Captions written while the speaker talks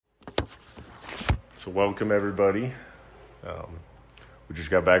So welcome everybody. We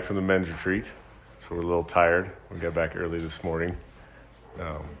just got back from the men's retreat, so we're a little tired. We got back early this morning,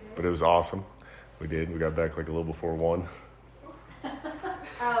 but it was awesome. We did. We got back like a little before 1. Oh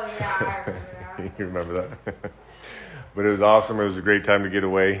yeah, I remember that. You remember that? But it was awesome. It was a great time to get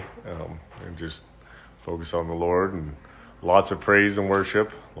away and just focus on the Lord, and lots of praise and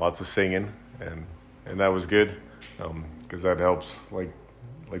worship, lots of singing, and that was good because that helps.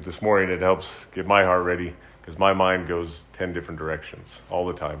 Like this morning, it helps get my heart ready because my mind goes 10 different directions all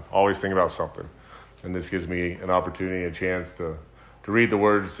the time. Always thinking about something, and this gives me an opportunity, a chance to read the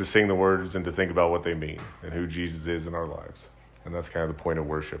words, to sing the words, and to think about what they mean and who Jesus is in our lives. And that's kind of the point of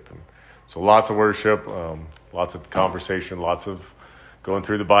worship. And so lots of worship, lots of conversation, lots of going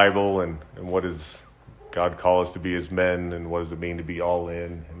through the Bible and what does God call us to be as men, and what does it mean to be all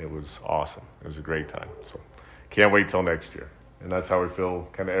in. And it was awesome. It was a great time. So can't wait till next year. And that's how we feel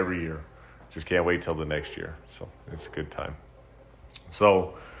kind of every year. Just can't wait till the next year. So it's a good time.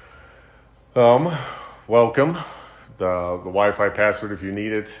 So welcome. The Wi-Fi password if you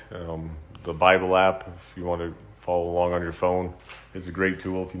need it. The Bible app if you want to follow along on your phone is a great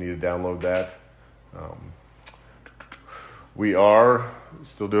tool if you need to download that. We are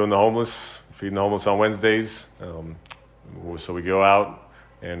still doing the homeless, feeding the homeless on Wednesdays. So we go out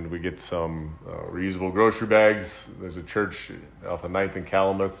and we get some reusable grocery bags. There's a church off of 9th and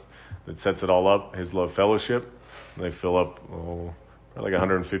Calumet that sets it all up, His Love Fellowship. And they fill up like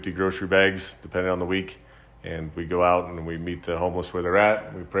 150 grocery bags depending on the week. And we go out and we meet the homeless where they're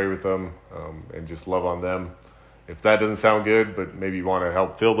at. We pray with them and just love on them. If that doesn't sound good, but maybe you want to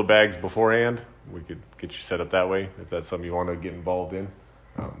help fill the bags beforehand, we could get you set up that way if that's something you want to get involved in.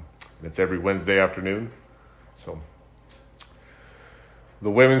 It's every Wednesday afternoon. So the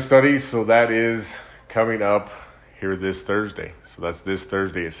women's study, so that is coming up here this Thursday. So that's this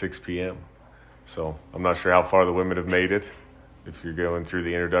Thursday at 6 p.m. So I'm not sure how far the women have made it. If you're going through the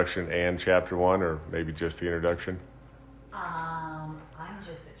introduction and chapter 1, or maybe just the introduction. I'm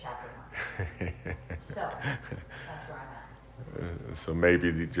just at chapter 1. So that's where I'm at. So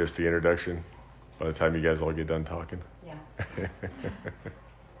maybe just the introduction by the time you guys all get done talking. Yeah.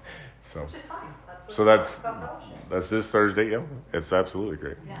 So. Which is fine. That's this Thursday. Yeah, it's absolutely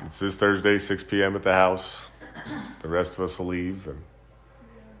great. Yeah. It's this Thursday, 6 p.m. at the house. The rest of us will leave, and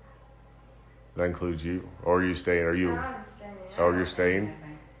that includes you. Or are you staying? Are you? No, I'm staying. Oh, you're staying?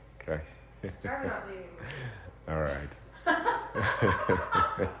 Okay. I'm not leaving. All right.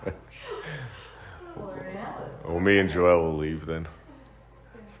 Lord, Well, me and Joelle will leave then.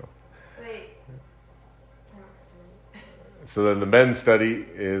 Wait. So then the men's study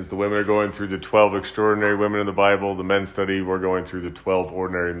is the women are going through the 12 extraordinary women in the Bible. The men's study, we're going through the 12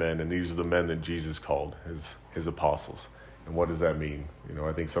 ordinary men, and these are the men that Jesus called his apostles. And what does that mean?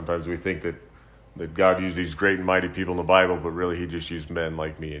 I think sometimes we think that God used these great and mighty people in the Bible, but really he just used men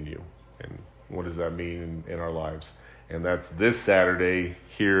like me and you. And what does that mean in our lives? And that's this Saturday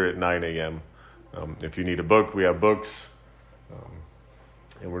here at 9 a.m. If you need a book, we have books.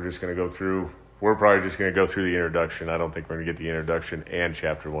 And we're just going to go through. We're probably just going to go through the introduction. I don't think we're going to get the introduction and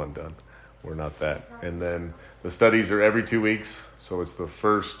chapter 1 done. We're not that. And then the studies are every 2 weeks. So it's the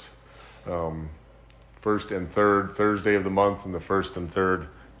first and third Thursday of the month and the first and third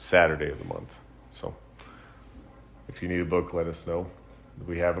Saturday of the month. So if you need a book, let us know.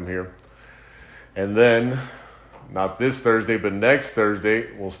 We have them here. And then, not this Thursday, but next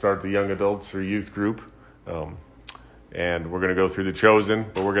Thursday, we'll start the young adults or youth group. And we're going to go through The Chosen,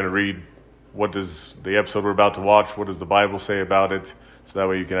 but we're going to read what does the episode we're about to watch, what does the Bible say about it? So that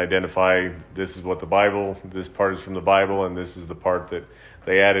way you can identify this is what this part is from the Bible, and this is the part that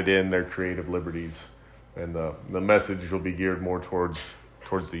they added in their creative liberties. And the message will be geared more towards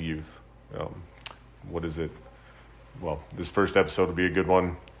the youth. What is it? Well, this first episode will be a good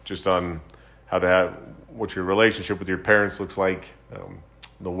one just on how to have, what your relationship with your parents looks like.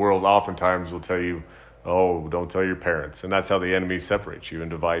 The world oftentimes will tell you, oh, don't tell your parents. And that's how the enemy separates you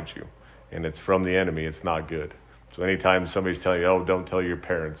and divides you. And it's from the enemy. It's not good. So anytime somebody's telling you, oh, don't tell your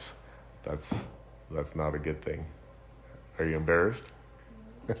parents, that's not a good thing. Are you embarrassed?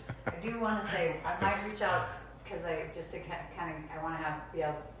 I do want to say, I might reach out because I want to be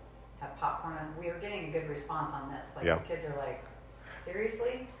able to have popcorn. And we were getting a good response on this. Yeah. The kids are like,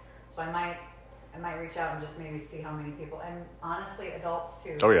 seriously? So I might reach out and just maybe see how many people, and honestly, adults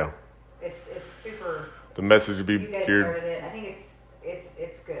too. Oh, yeah. It's super. The message would be You guys geared. started it. I think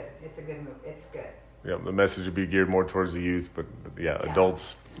it's good. It's a good move. It's good. Yeah, the message would be geared more towards the youth, but yeah, Yeah.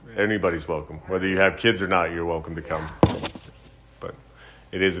 adults, anybody's welcome. Whether you have kids or not, you're welcome to come. But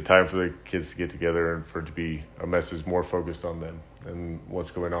it is a time for the kids to get together and for it to be a message more focused on them and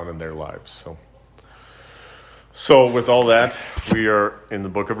what's going on in their lives. So So with all that, we are in the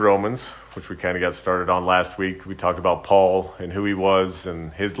book of Romans, which we kind of got started on last week. We talked about Paul and who he was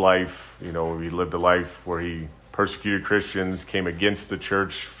and his life. He lived a life where he persecuted Christians, came against the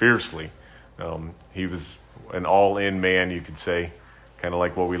church fiercely. He was an all-in man, you could say, kind of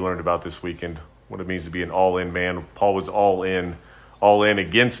like what we learned about this weekend, what it means to be an all-in man. Paul was all in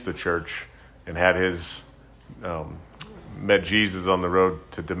against the church, and had met Jesus on the road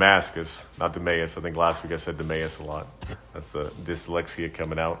to Damascus, not Emmaus. I think last week I said Emmaus a lot. That's the dyslexia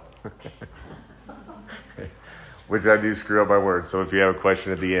coming out. Which I do screw up my words. So if you have a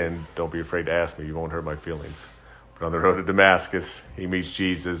question at the end, don't be afraid to ask me. You won't hurt my feelings. But on the road to Damascus, he meets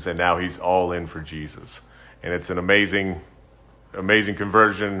Jesus, and now he's all in for Jesus. And it's an amazing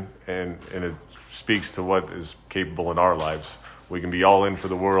conversion, and it speaks to what is capable in our lives. We can be all in for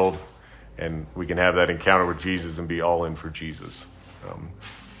the world, and we can have that encounter with Jesus and be all in for Jesus.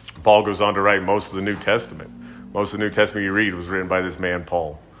 Paul goes on to write most of the New Testament. Most of the New Testament you read was written by this man,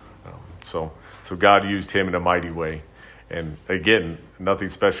 Paul. So God used him in a mighty way. And again, nothing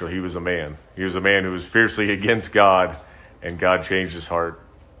special. He was a man. He was a man who was fiercely against God, and God changed his heart.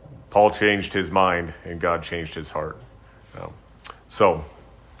 Paul changed his mind, and God changed his heart. So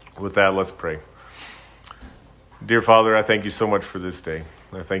with that, let's pray. Dear Father, I thank you so much for this day.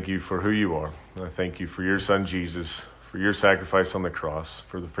 I thank you for who you are. I thank you for your son, Jesus, for your sacrifice on the cross,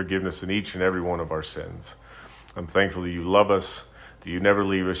 for the forgiveness in each and every one of our sins. I'm thankful that you love us, that you never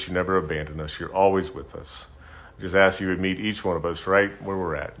leave us, you never abandon us. You're always with us. I just ask you would meet each one of us right where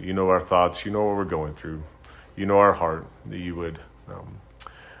we're at. You know our thoughts. You know what we're going through. You know our heart, that you would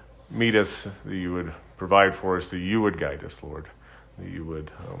meet us, that you would provide for us, that you would guide us, Lord, that you would,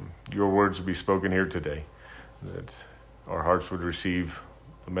 your words would be spoken here today, that our hearts would receive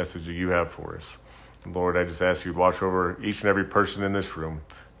the message that you have for us. And Lord, I just ask you to watch over each and every person in this room,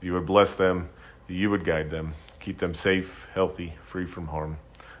 that you would bless them, that you would guide them, keep them safe, healthy, free from harm.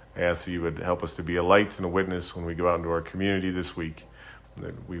 I ask that you would help us to be a light and a witness when we go out into our community this week,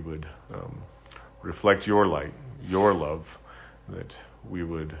 that we would reflect your light, your love, that we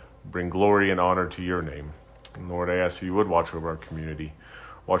would bring glory and honor to your name. And Lord, I ask that you would watch over our community,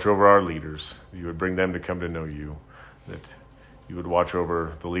 watch over our leaders, that you would bring them to come to know you, that you would watch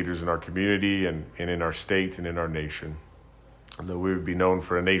over the leaders in our community and in our state and in our nation, and that we would be known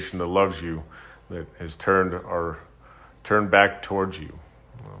for a nation that loves you, that has turned back towards you.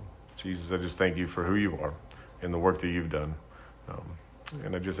 Jesus, I just thank you for who you are and the work that you've done.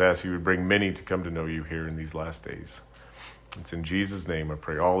 And I just ask you would bring many to come to know you here in these last days. It's in Jesus' name I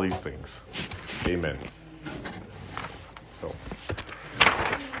pray all these things. Amen.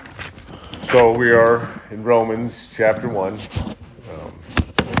 So we are in Romans chapter 1.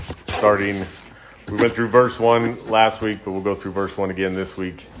 We went through verse 1 last week, but we'll go through verse 1 again this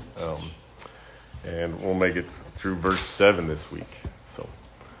week. And we'll make it through verse 7 this week.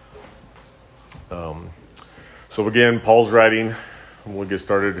 So again, Paul's writing, and we'll get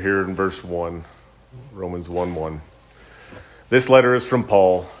started here in verse 1, Romans 1:1. This letter is from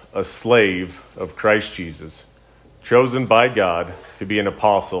Paul, a slave of Christ Jesus, chosen by God to be an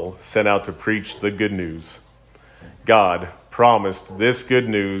apostle, sent out to preach the good news. God promised this good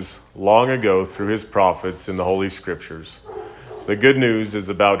news long ago through his prophets in the Holy Scriptures. The good news is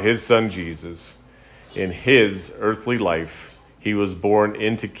about his son Jesus. In his earthly life, he was born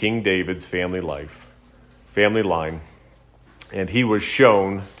into King David's family line, and he was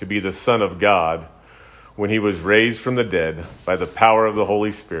shown to be the Son of God when he was raised from the dead by the power of the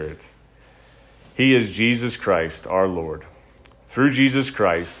Holy Spirit. He is Jesus Christ, our Lord. Through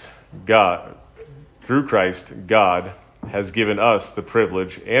Christ, God has given us the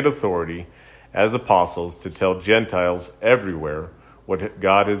privilege and authority as apostles to tell Gentiles everywhere what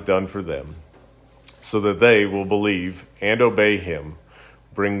God has done for them, so that they will believe and obey him,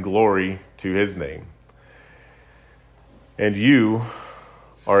 bring glory to his name. And you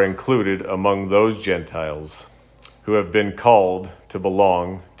are included among those Gentiles who have been called to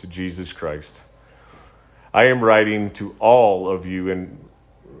belong to Jesus Christ. I am writing to all of you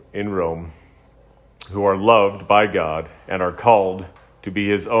in Rome who are loved by God and are called to be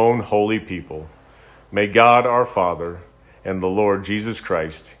his own holy people. May God our Father and the Lord Jesus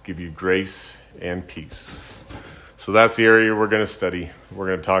Christ give you grace and peace. So that's the area we're going to study. We're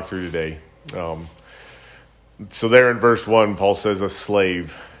going to talk through today. So there in verse 1, Paul says a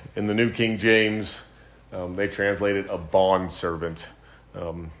slave. In the New King James, they translated a bondservant.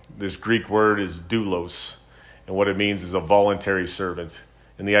 This Greek word is doulos, and what it means is a voluntary servant.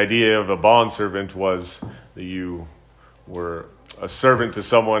 And the idea of a bondservant was that you were a servant to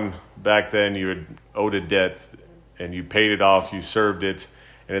someone. Back then, you had owed a debt, and you paid it off, you served it,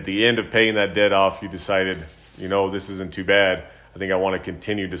 and at the end of paying that debt off, you decided, this isn't too bad. I think I want to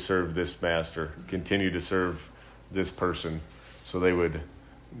continue to serve this master, continue to serve this person. So they would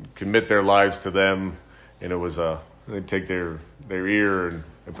commit their lives to them, and it was they'd take their ear and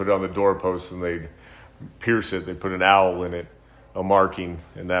put it on the doorpost, and they'd pierce it. They'd put an owl in it, a marking,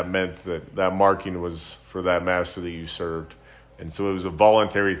 and that meant that marking was for that master that you served. And so it was a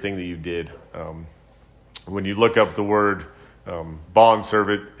voluntary thing that you did. When you look up the word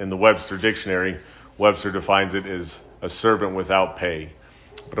bondservant in the Webster Dictionary, Webster defines it as a servant without pay.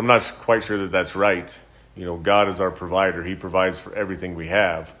 But I'm not quite sure that that's right. God is our provider. He provides for everything we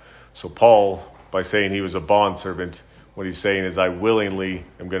have. So Paul, by saying he was a bondservant, what he's saying is I willingly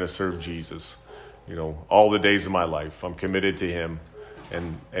am going to serve Jesus. All the days of my life, I'm committed to him,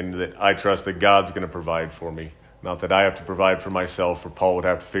 and that I trust that God's going to provide for me. Not that I have to provide for myself, or Paul would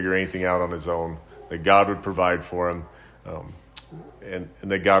have to figure anything out on his own. That God would provide for him, and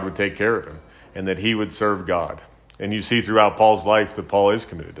that God would take care of him, and that he would serve God. And you see throughout Paul's life that Paul is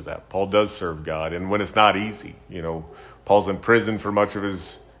committed to that. Paul does serve God, and when it's not easy, Paul's in prison for much of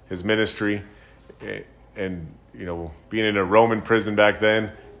his ministry, and being in a Roman prison back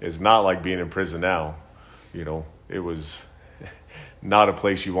then is not like being in prison now. It was not a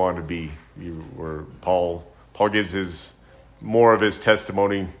place you wanted to be. Paul gives more of his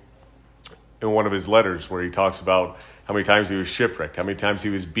testimony in one of his letters, where he talks about how many times he was shipwrecked, how many times he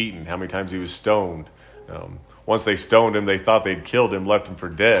was beaten, how many times he was stoned. Once they stoned him, they thought they'd killed him, left him for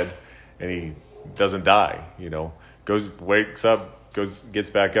dead, and he doesn't die. Wakes up, gets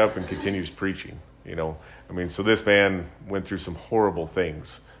back up, and continues preaching. So this man went through some horrible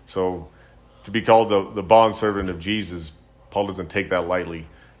things. So to be called the bondservant of Jesus, Paul doesn't take that lightly.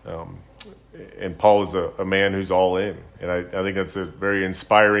 And Paul is a man who's all in. And I think that's a very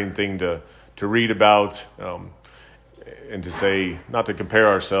inspiring thing to read about, and to say, not to compare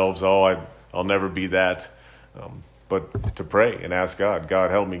ourselves, I'll never be that, but to pray and ask God,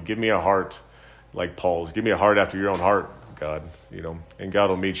 help me, give me a heart like Paul's, give me a heart after your own heart, God, and God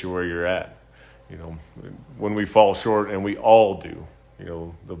will meet you where you're at. When we fall short, and we all do,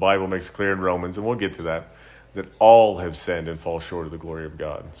 the Bible makes it clear in Romans, and we'll get to that all have sinned and fall short of the glory of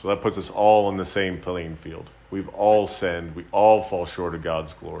God. So that puts us all in the same playing field. We've all sinned. We all fall short of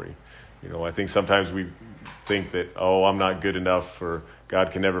God's glory. I think sometimes we think that, I'm not good enough, or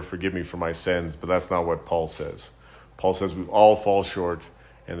God can never forgive me for my sins, but that's not what Paul says. Paul says we all fall short,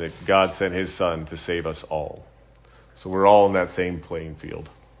 and that God sent his son to save us all. So we're all in that same playing field.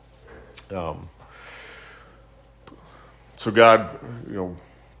 So God,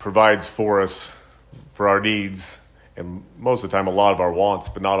 provides for us, for our needs, and most of the time a lot of our wants,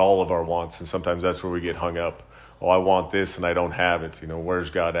 but not all of our wants. And sometimes that's where we get hung up. I want this and I don't have it. Where's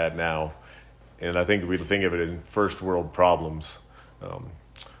God at now? And I think we think of it in first world problems.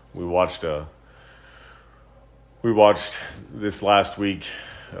 We watched this last week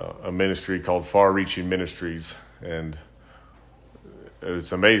a ministry called Far Reaching Ministries, and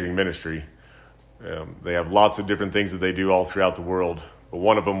it's amazing ministry. They have lots of different things that they do all throughout the world. But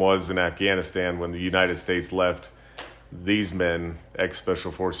one of them was in Afghanistan when the United States left. These men,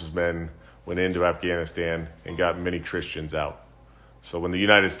 ex-Special Forces men, went into Afghanistan and got many Christians out. So when the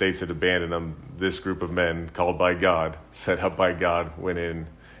United States had abandoned them, this group of men, called by God, set up by God, went in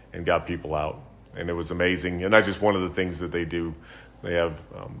and got people out. And it was amazing. And that's just one of the things that they do. They have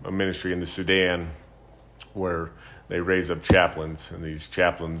a ministry in the Sudan where they raise up chaplains. And these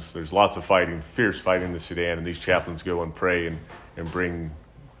chaplains, there's lots of fighting, fierce fighting in the Sudan. And these chaplains go and pray and bring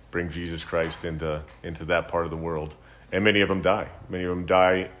Jesus Christ into that part of the world. And many of them die. Many of them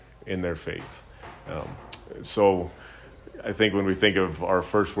die in their faith. So I think when we think of our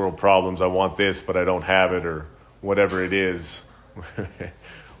first world problems, I want this, but I don't have it, or whatever it is,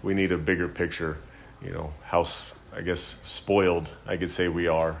 we need a bigger picture, how, I guess, spoiled I could say we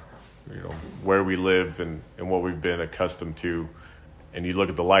are, where we live and what we've been accustomed to. And you look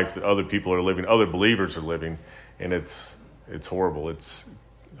at the life that other people are living, other believers are living, and it's horrible. It's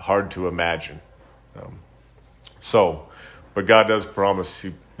hard to imagine. But God does promise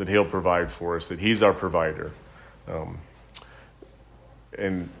that he'll provide for us, that he's our provider.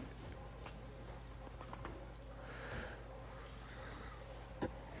 And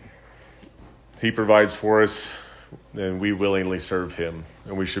he provides for us, and we willingly serve him.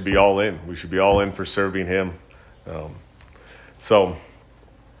 And we should be all in. We should be all in for serving him. So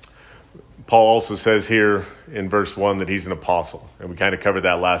Paul also says here in verse 1 that he's an apostle. And we kind of covered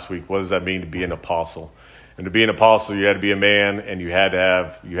that last week. What does that mean to be an apostle? And to be an apostle, you had to be a man, and you had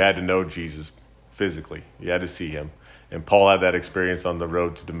to know Jesus physically. You had to see him. And Paul had that experience on the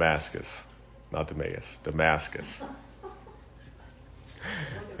road to Damascus. Not Emmaus, Damascus.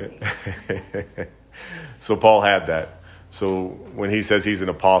 So Paul had that. So when he says he's an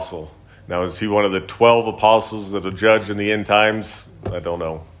apostle, now is he one of the 12 apostles that will judge in the end times? I don't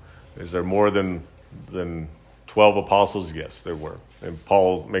know. Is there more than 12 apostles? Yes, there were. And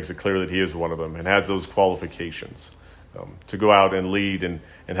Paul makes it clear that he is one of them and has those qualifications to go out and lead and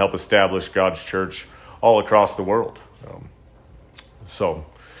help establish God's church all across the world. So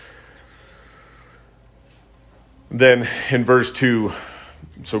then in verse 2,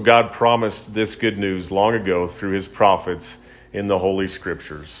 so God promised this good news long ago through his prophets in the Holy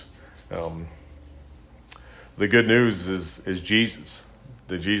Scriptures. The good news is Jesus,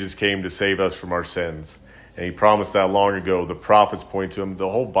 that Jesus came to save us from our sins. And he promised that long ago. The prophets point to him. The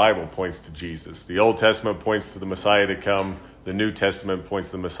whole Bible points to Jesus. The Old Testament points to the Messiah to come. The New Testament points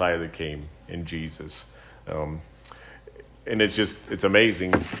to the Messiah that came in Jesus. And it's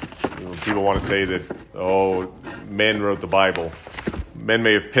amazing. People want to say that, men wrote the Bible. Men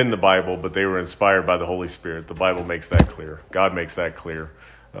may have penned the Bible, but they were inspired by the Holy Spirit. The Bible makes that clear. God makes that clear.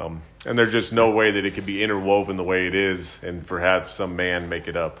 And there's just no way that it could be interwoven the way it is and perhaps some man make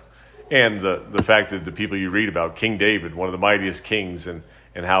it up. And the fact that the people you read about, King David, one of the mightiest kings, and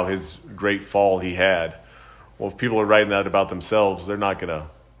how his great fall he had. Well, if people are writing that about themselves, they're not going to,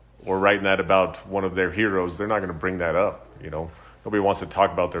 or writing that about one of their heroes, they're not going to bring that up. Nobody wants to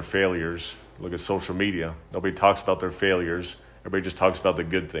talk about their failures. Look at social media. Nobody talks about their failures. Everybody just talks about the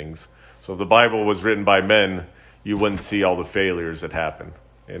good things. So if the Bible was written by men, you wouldn't see all the failures that happen.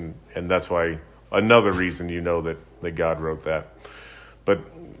 And that's why, another reason that God wrote that. But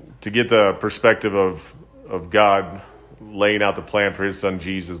to get the perspective of God laying out the plan for his son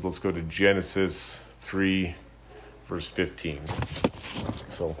Jesus, let's go to Genesis 3, verse 15.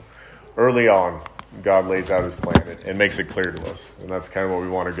 So early on, God lays out his plan and makes it clear to us. And that's kind of what we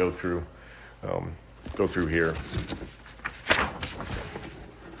want to go through here.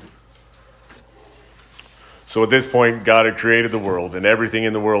 So at this point, God had created the world, and everything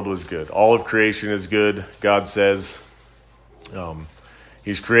in the world was good. All of creation is good, God says.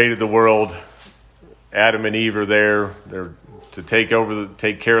 He's created the world. Adam and Eve are there. They're to take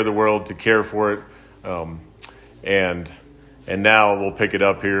care of the world, to care for it. And now we'll pick it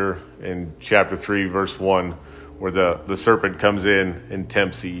up here in chapter 3, verse 1, where the serpent comes in and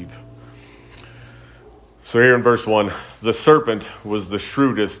tempts Eve. So here in verse 1, the serpent was the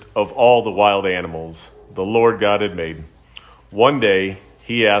shrewdest of all the wild animals the Lord God had made. One day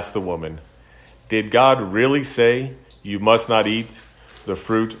he asked the woman, "Did God really say you must not eat the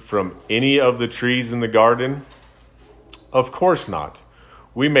fruit from any of the trees in the garden?" "Of course not.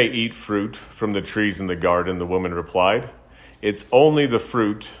 We may eat fruit from the trees in the garden," the woman replied. "It's only the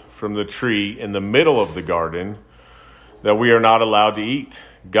fruit from the tree in the middle of the garden that we are not allowed to eat.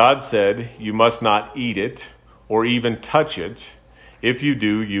 God said you must not eat it or even touch it. If you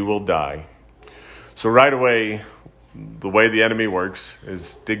do, you will die." So right away, the way the enemy works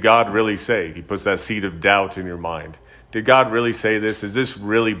is, did God really say? He puts that seed of doubt in your mind. Did God really say this? Is this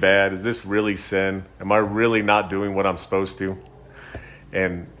really bad? Is this really sin? Am I really not doing what I'm supposed to?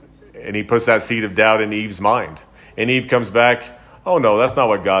 And he puts that seed of doubt in Eve's mind. And Eve comes back, "Oh no, that's not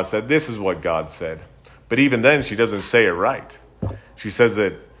what God said. This is what God said." But even then, she doesn't say it right. She says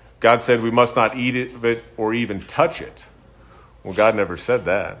that God said we must not eat it or even touch it. Well, God never said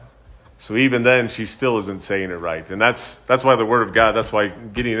that. So even then, she still isn't saying it right. And that's why the Word of God, that's why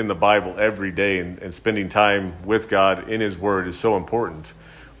getting in the Bible every day and spending time with God in his Word is so important.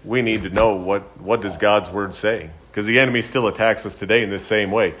 We need to know what does God's Word say? Because the enemy still attacks us today in this same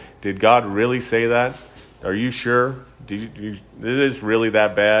way. Did God really say that? Are you sure? Is it really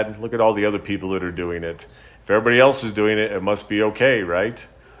that bad? Look at all the other people that are doing it. If everybody else is doing it, it must be okay, right?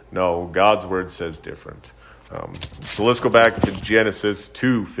 No, God's Word says different. So let's go back to Genesis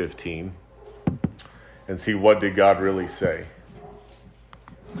 2:15 and see what did God really say.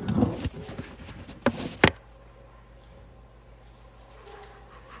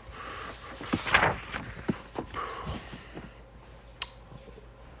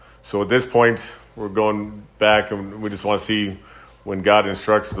 So at this point, we're going back and we just want to see when God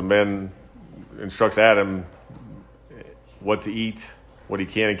instructs Adam what to eat, what he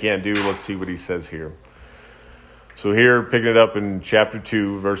can and can't do. Let's see what he says here. So here, picking it up in chapter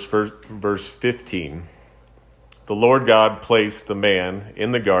 2, verse 15. The Lord God placed the man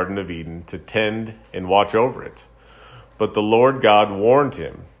in the Garden of Eden to tend and watch over it. But the Lord God warned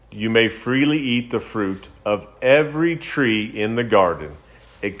him, "You may freely eat the fruit of every tree in the garden,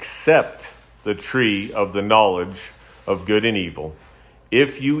 except the tree of the knowledge of good and evil.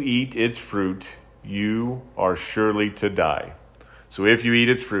 If you eat its fruit, you are surely to die." So if you eat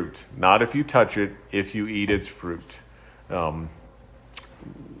its fruit, not if you touch it, if you eat its fruit. So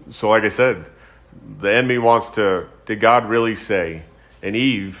like I said, the enemy wants to, did God really say? And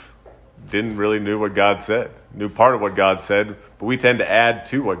Eve didn't really knew what God said, knew part of what God said, but we tend to add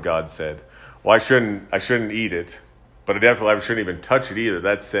to what God said. Well, I shouldn't eat it, but I shouldn't even touch it either.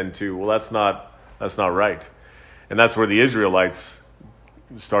 That's sin too. Well, that's not right. And that's where the Israelites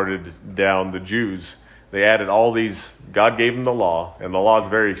started down, the Jews. They added all these, God gave them the law, and the law is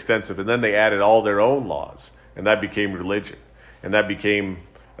very extensive, and then they added all their own laws, and that became religion. And that became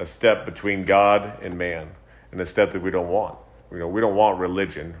a step between God and man, and a step that we don't want. We don't want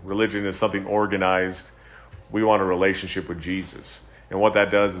religion. Religion is something organized. We want a relationship with Jesus. And what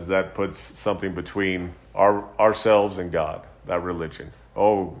that does is that puts something between ourselves and God, that religion.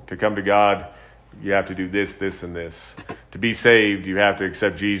 Oh, to come to God, you have to do this, this, and this. To be saved, you have to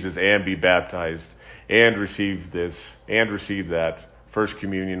accept Jesus and be baptized and receive this and receive that, first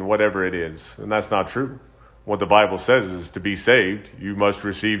communion, whatever it is. And that's not true. What the Bible says is to be saved, you must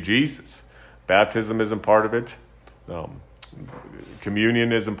receive Jesus. Baptism isn't part of it.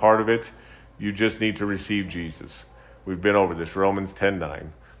 Communion isn't part of it. You just need to receive Jesus. We've been over this. Romans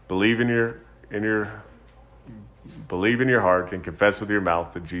 10:9. Believe in your heart and confess with your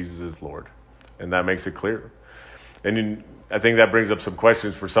mouth that Jesus is Lord. And that makes it clear. And I think that brings up some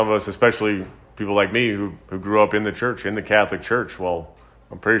questions for some of us, especially people like me who grew up in the church, in the Catholic Church. Well,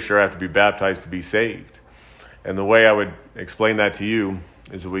 I'm pretty sure I have to be baptized to be saved. And the way I would explain that to you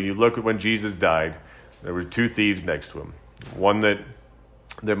is when you look at when Jesus died, there were two thieves next to him. One that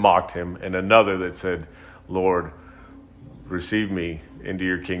mocked him, and another that said, Lord, receive me into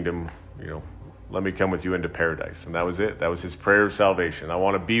your kingdom, let me come with you into paradise. And that was it. That was his prayer of salvation. I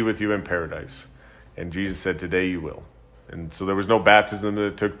want to be with you in paradise. And Jesus said, today you will. And so there was no baptism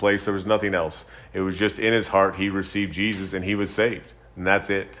that took place. There was nothing else. It was just in his heart. He received Jesus and he was saved. And that's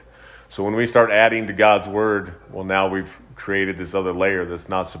it. So when we start adding to God's word, well, now we've created this other layer that's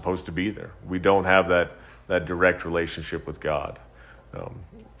not supposed to be there. We don't have that direct relationship with God.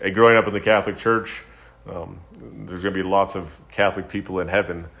 And growing up in the Catholic Church, there's going to be lots of Catholic people in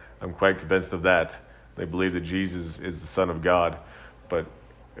heaven. I'm quite convinced of that. They believe that Jesus is the Son of God, but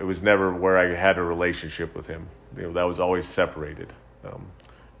it was never where I had a relationship with him. That was always separated.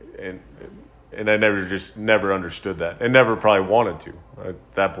 And I never understood that, and never probably wanted to.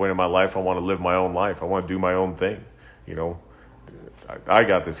 At that point in my life, I want to live my own life. I want to do my own thing. I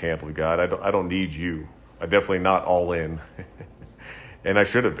got this handled, God. I don't need you. I'm definitely not all in. And I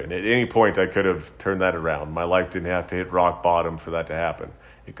should have been. At any point, I could have turned that around. My life didn't have to hit rock bottom for that to happen.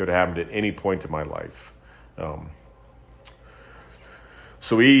 It could have happened at any point in my life.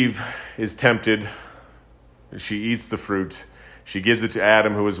 So Eve is tempted. She eats the fruit. She gives it to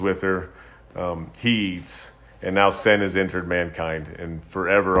Adam, who is with her. He eats. And now sin has entered mankind. And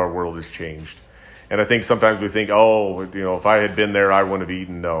forever our world has changed. And I think sometimes we think, if I had been there, I wouldn't have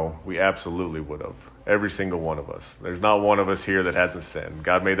eaten. No, we absolutely would have. Every single one of us. There's not one of us here that hasn't sinned.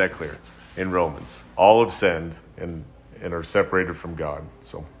 God made that clear in Romans. All have sinned and are separated from God.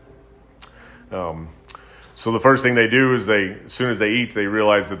 So the first thing they do is as soon as they eat, they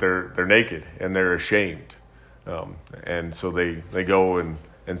realize that they're naked and they're ashamed. And so they go and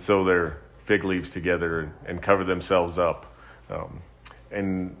sew their fig leaves together and cover themselves up.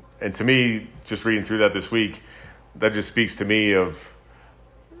 And to me, just reading through that this week, that just speaks to me of,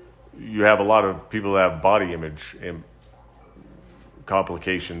 you have a lot of people that have body image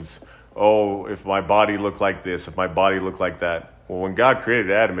complications. Oh, if my body looked like this, if my body looked like that. Well, when God created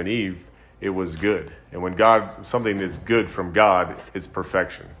Adam and Eve, it was good. And when something is good from God, it's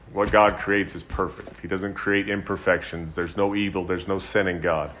perfection. What God creates is perfect. He doesn't create imperfections. There's no evil. There's no sin in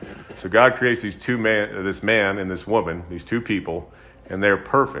God. So God creates this man and this woman, these two people, and they're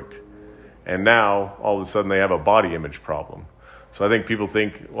perfect. And now, all of a sudden, they have a body image problem. So I think people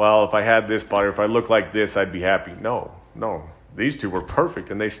think, well, if I had this body, if I looked like this, I'd be happy. No. These two were perfect,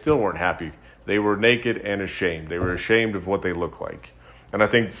 and they still weren't happy. They were naked and ashamed. They were ashamed of what they looked like. And I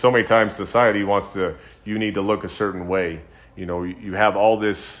think so many times society you need to look a certain way. You have all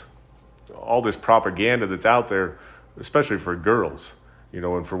this propaganda that's out there, especially for girls,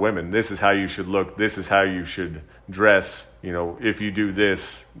 and for women. This is how you should look. This is how you should dress. If you do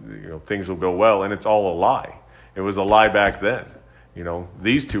this, things will go well. And it's all a lie. It was a lie back then.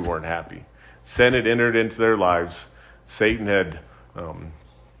 These two weren't happy. Sin had entered into their lives. Satan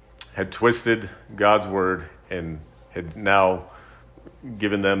had twisted God's word and had now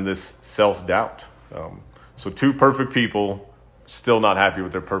given them this self-doubt. So two perfect people still not happy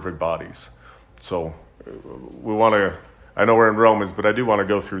with their perfect bodies. So we want to, I know we're in Romans, but I do want to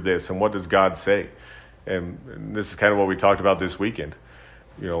go through this. And what does God say? And this is kind of what we talked about this weekend.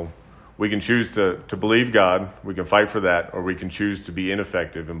 We We can choose to believe God, we can fight for that, or we can choose to be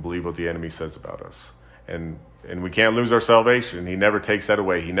ineffective and believe what the enemy says about us. And we can't lose our salvation. He never takes that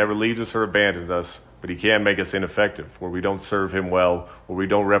away. He never leaves us or abandons us, but he can make us ineffective, where we don't serve him well, where we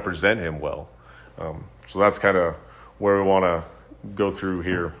don't represent him well. So that's kind of where we want to go through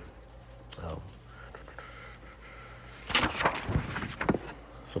here.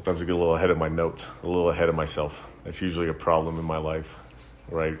 Sometimes I get a little ahead of my notes, a little ahead of myself. That's usually a problem in my life,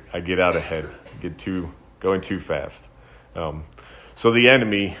 right? I get out ahead, going too fast. So the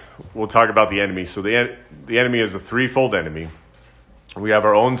enemy, we'll talk about the enemy. So the enemy is a threefold enemy. We have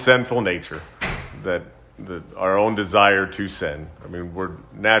our own sinful nature, our own desire to sin. I mean, we're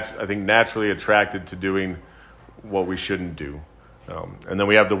naturally attracted to doing what we shouldn't do. And then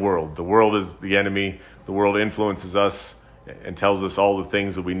we have the world. The world is the enemy. The world influences us and tells us all the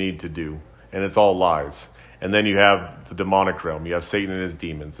things that we need to do. And it's all lies. And then you have the demonic realm. You have Satan and his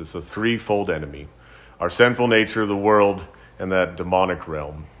demons. It's a threefold enemy. Our sinful nature, the world, and that demonic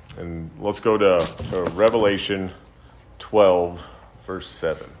realm. And let's go to Revelation 12, verse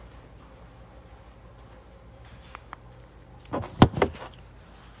 7.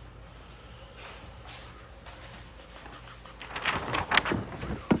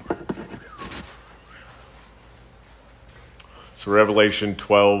 So Revelation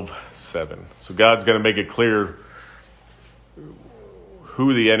 12, 7. So God's going to make it clear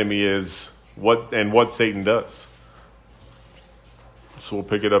who the enemy is, what Satan does. So we'll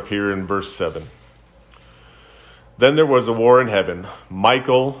pick it up here in verse 7. Then there was a war in heaven.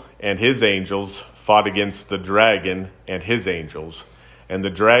 Michael and his angels fought against the dragon and his angels, and the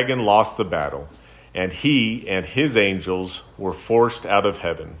dragon lost the battle, and he and his angels were forced out of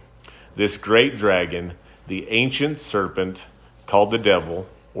heaven. This great dragon, the ancient serpent, called the devil,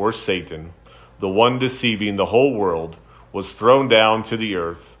 or Satan, the one deceiving the whole world, was thrown down to the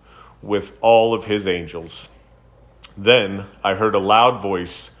earth with all of his angels. Then I heard a loud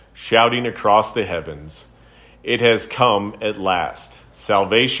voice shouting across the heavens, "It has come at last,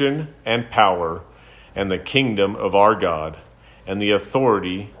 salvation and power and the kingdom of our God and the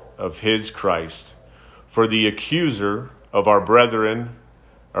authority of his Christ. For the accuser of our brothers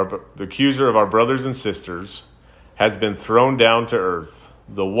and sisters has been thrown down to earth,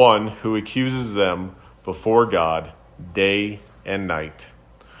 the one who accuses them before God day and night."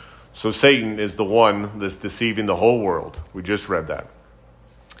 So Satan is the one that's deceiving the whole world. We just read that.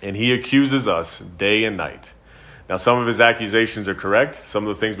 And he accuses us day and night. Now, some of his accusations are correct. Some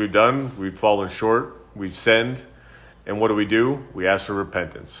of the things we've done, we've fallen short, we've sinned. And what do? We ask for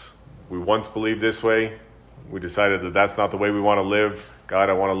repentance. We once believed this way. We decided that that's not the way we want to live. God,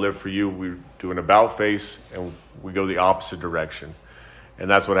 I want to live for you. We do an about face and we go the opposite direction. And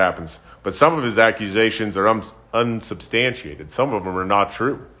that's what happens. But some of his accusations are unsubstantiated. Some of them are not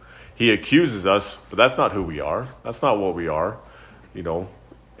true. He accuses us, but that's not who we are. That's not what we are,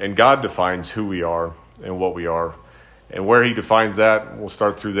 And God defines who we are and what we are. And where he defines that, we'll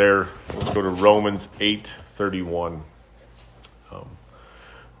start through there. Let's go to Romans 8:31.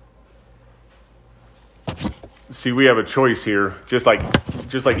 See, we have a choice here, just like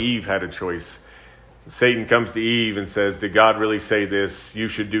Eve had a choice. Satan comes to Eve and says, "Did God really say this? You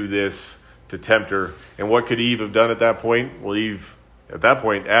should do this," to tempt her. And what could Eve have done at that point? Well, at that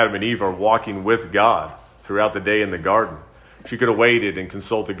point, Adam and Eve are walking with God throughout the day in the garden. She could have waited and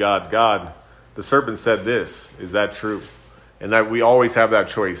consulted God. God, the serpent said this. Is that true? And that we always have that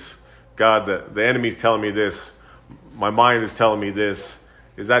choice. God, the enemy's telling me this. My mind is telling me this.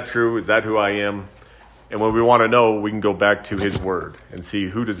 Is that true? Is that who I am? And when we want to know, we can go back to his word and see,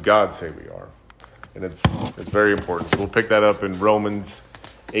 who does God say we are? And it's very important. So we'll pick that up in Romans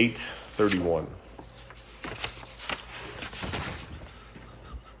 8:31.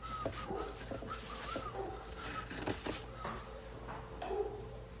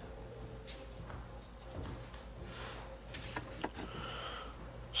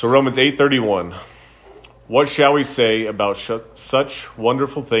 So Romans 8:31. What shall we say about such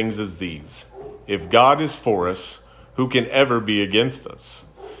wonderful things as these? If God is for us, who can ever be against us?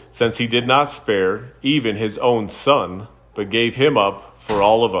 Since he did not spare even his own son, but gave him up for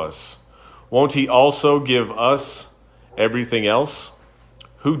all of us, won't he also give us everything else?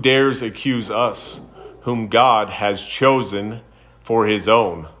 Who dares accuse us, whom God has chosen for his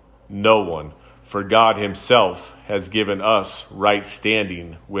own? No one, for God himself has given us right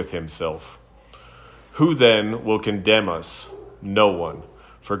standing with himself. Who then will condemn us? No one.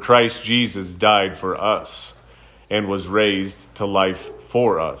 For Christ Jesus died for us and was raised to life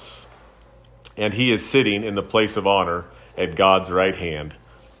for us. And he is sitting in the place of honor at God's right hand,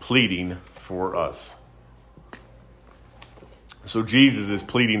 pleading for us. So Jesus is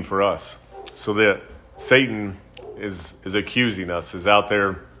pleading for us. So that Satan is accusing us, is out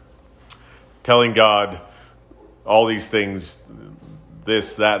there telling God all these things,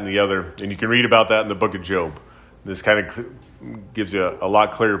 this, that, and the other. And you can read about that in the book of Job. This kind of gives you a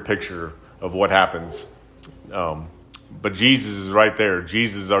lot clearer picture of what happens. But Jesus is right there.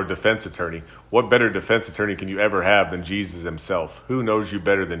 Jesus is our defense attorney. What better defense attorney can you ever have than Jesus himself? Who knows you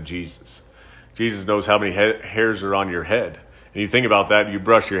better than Jesus? Jesus knows how many hairs are on your head. And you think about that, you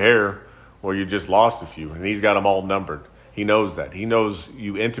brush your hair, well, you just lost a few. And he's got them all numbered. He knows that. He knows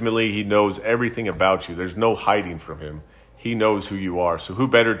you intimately. He knows everything about you. There's no hiding from him. He knows who you are. So who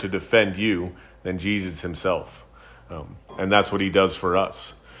better to defend you than Jesus himself? And that's what he does for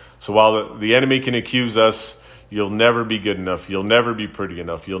us. So while the enemy can accuse us, you'll never be good enough. You'll never be pretty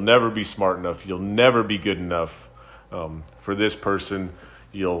enough. You'll never be smart enough. You'll never be good enough for this person.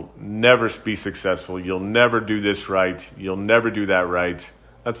 You'll never be successful. You'll never do this right. You'll never do that right.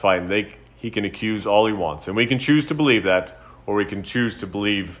 That's fine. He can accuse all he wants. And we can choose to believe that, or we can choose to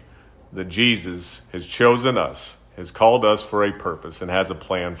believe that Jesus has chosen us, has called us for a purpose, and has a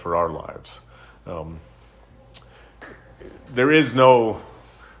plan for our lives. There's no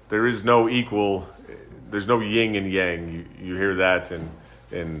yin and yang. You hear that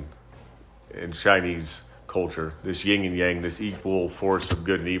in Chinese culture, this yin and yang, this equal force of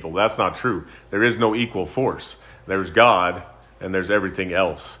good and evil. That's not true. There is no equal force. There's God and there's everything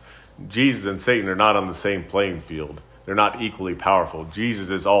else. Jesus and Satan are not on the same playing field. They're not equally powerful. Jesus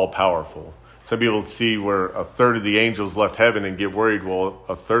is all powerful. Some people see where a third of the angels left heaven and get worried, well,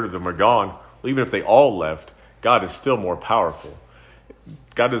 a third of them are gone. Well, even if they all left, God is still more powerful.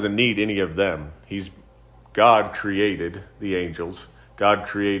 God doesn't need any of them. God created the angels. God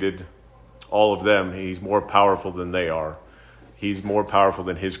created all of them. He's more powerful than they are. He's more powerful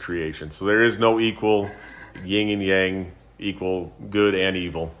than his creation. So there is no equal yin and yang, equal good and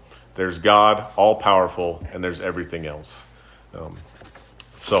evil. There's God, all powerful, and there's everything else.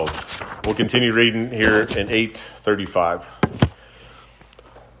 So we'll continue reading here in 8:35.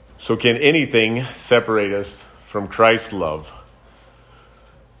 So can anything separate us from Christ's love?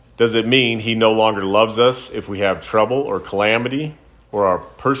 Does it mean he no longer loves us if we have trouble or calamity, or are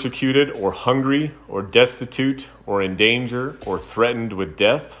persecuted or hungry or destitute or in danger or threatened with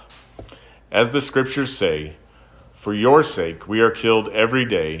death? As the scriptures say, for your sake we are killed every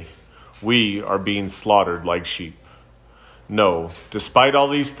day. We are being slaughtered like sheep. No, despite all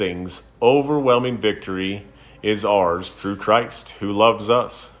these things, overwhelming victory is ours through Christ, who loved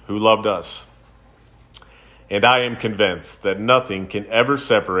us. And I am convinced that nothing can ever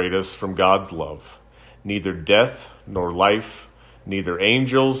separate us from God's love, neither death nor life, neither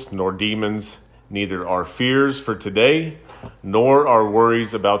angels nor demons, neither our fears for today nor our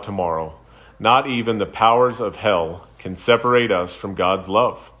worries about tomorrow. Not even the powers of hell can separate us from God's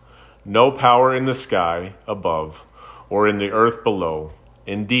love. No power in the sky above or in the earth below.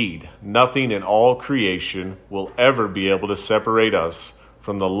 Indeed, nothing in all creation will ever be able to separate us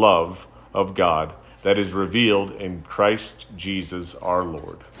from the love of God that is revealed in Christ Jesus our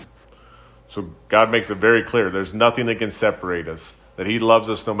Lord. So God makes it very clear there's nothing that can separate us, that he loves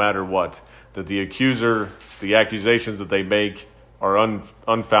us no matter what, that the accusations that they make are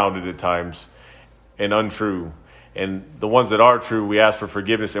unfounded at times and untrue. And the ones that are true, we ask for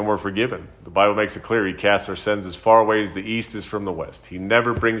forgiveness and we're forgiven. The Bible makes it clear he casts our sins as far away as the east is from the west. He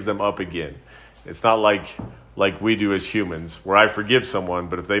never brings them up again. It's not like we do as humans, where I forgive someone,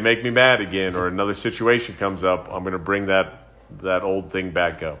 but if they make me mad again or another situation comes up, I'm going to bring that old thing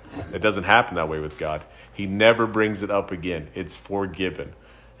back up. It doesn't happen that way with God. He never brings it up again. It's forgiven.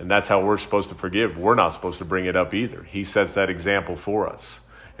 And that's how we're supposed to forgive. We're not supposed to bring it up either. He sets that example for us.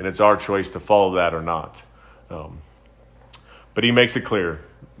 And it's our choice to follow that or not. But he makes it clear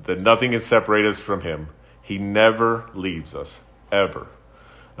that nothing can separate us from him. He never leaves us, ever.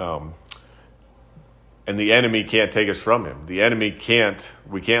 And the enemy can't take us from him.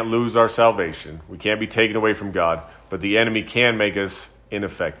 We can't lose our salvation. We can't be taken away from God. But the enemy can make us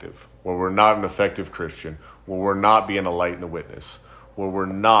ineffective, where we're not an effective Christian, where we're not being a light and a witness, where we're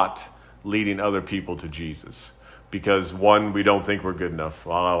not leading other people to Jesus. Because one, we don't think we're good enough.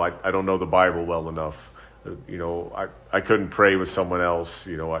 Oh, I don't know the Bible well enough. I couldn't pray with someone else.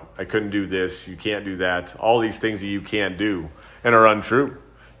 I couldn't do this. You can't do that. All these things that you can't do and are untrue.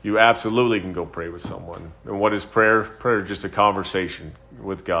 You absolutely can go pray with someone. And what is prayer? Prayer is just a conversation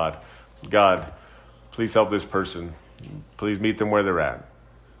with God. God, please help this person. Please meet them where they're at.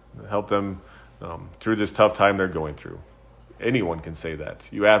 Help them through this tough time they're going through. Anyone can say that.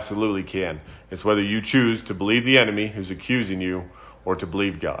 You absolutely can. It's whether you choose to believe the enemy who's accusing you or to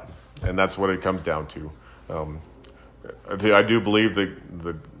believe God. And that's what it comes down to. I do believe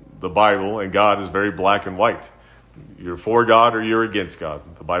that the Bible and God is very black and white. You're for God or you're against God.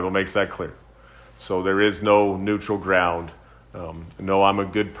 The Bible makes that clear. So there is no neutral ground. No, I'm a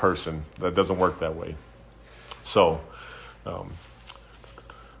good person. That doesn't work that way. So,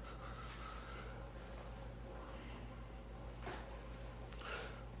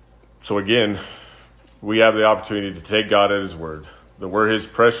 again, we have the opportunity to take God at His word, that we're His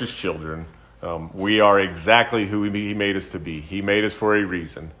precious children. We are exactly who He made us to be. He made us for a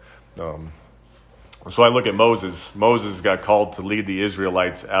reason. So I look at Moses. Moses got called to lead the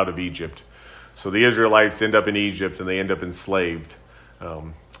Israelites out of Egypt. So the Israelites end up in Egypt and they end up enslaved.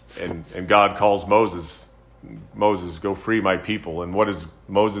 And God calls Moses, go free my people. And what does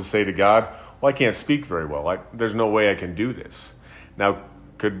Moses say to God? Well, I can't speak very well. There's no way I can do this. Now,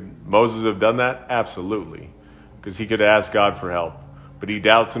 could Moses have done that? Absolutely. Because he could have asked God for help. But he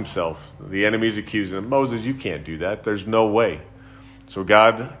doubts himself. The enemy's accusing him. Moses, you can't do that. There's no way. So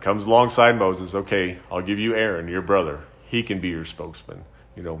God comes alongside Moses. Okay, I'll give you Aaron, your brother. He can be your spokesman.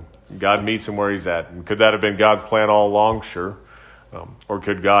 God meets him where he's at. And could that have been God's plan all along? Sure. Or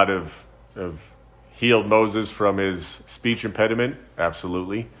could God have healed Moses from his speech impediment?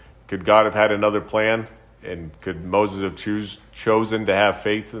 Absolutely. Could God have had another plan? And could Moses have chosen to have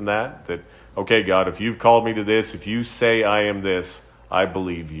faith in that? That, okay, God, if you've called me to this, if you say I am this, I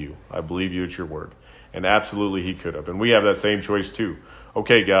believe you. I believe you at your word. And absolutely he could have. And we have that same choice too.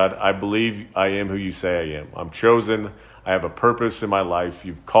 Okay, God, I believe I am who you say I am. I'm chosen. I have a purpose in my life.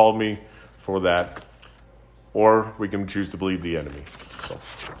 You've called me for that. Or we can choose to believe the enemy.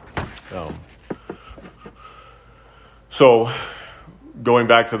 So going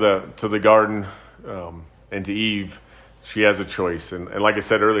back to the garden and to Eve, she has a choice. And like I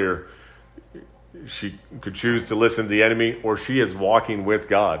said earlier, she could choose to listen to the enemy, or she is walking with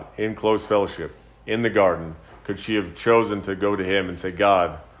God in close fellowship in the garden. Could she have chosen to go to him and say,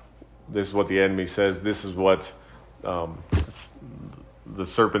 God, this is what the enemy says. This is what the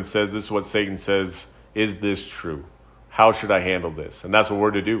serpent says. This is what Satan says. Is this true? How should I handle this? And that's what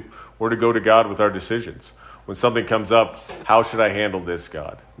we're to do. We're to go to God with our decisions. When something comes up, how should I handle this,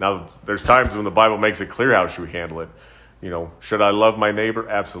 God? Now, there's times when the Bible makes it clear how should we handle it. Should I love my neighbor?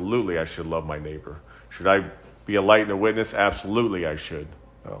 Absolutely, I should love my neighbor. Should I be a light and a witness? Absolutely, I should.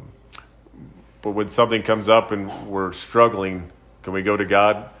 But when something comes up and we're struggling, can we go to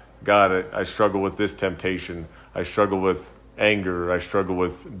God? God, I struggle with this temptation. I struggle with anger. I struggle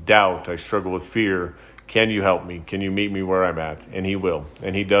with doubt. I struggle with fear. Can you help me? Can you meet me where I'm at? And he will.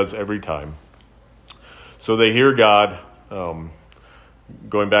 And he does every time. So they hear God,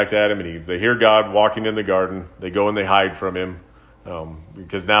 going back to Adam and Eve. They hear God walking in the garden. They go and they hide from him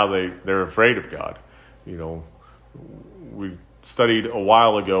because now they're afraid of God. We studied a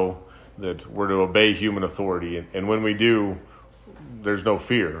while ago that we're to obey human authority. And when we do, there's no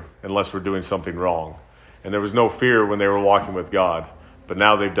fear unless we're doing something wrong. And there was no fear when they were walking with God. But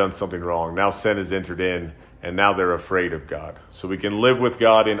now they've done something wrong. Now sin has entered in, and now they're afraid of God. So we can live with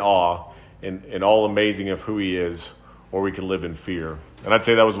God in awe, in all amazing of who he is, or we can live in fear. And I'd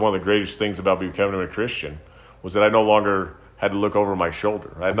say that was one of the greatest things about becoming a Christian, was that I no longer had to look over my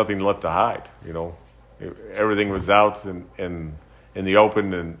shoulder. I had nothing left to hide. Everything was out and in the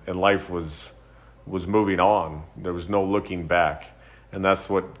open, and life was moving on. There was no looking back. And that's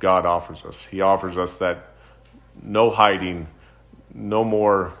what God offers us. He offers us that no hiding, no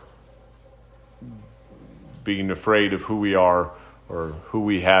more being afraid of who we are or who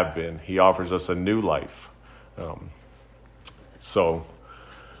we have been. He offers us a new life. So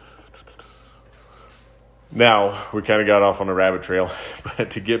now we kind of got off on a rabbit trail,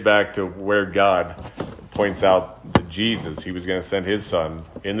 but to get back to where God points out that Jesus, he was going to send his son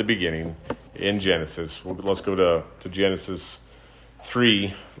in the beginning in Genesis. Let's go to Genesis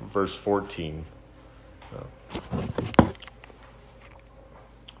 3, verse 14.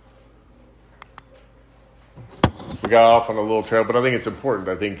 We got off on a little trail, but I think it's important.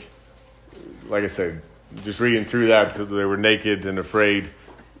 I think, like I said, just reading through that, they were naked and afraid,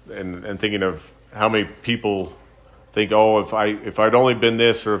 and thinking of how many people think, oh, if I'd only been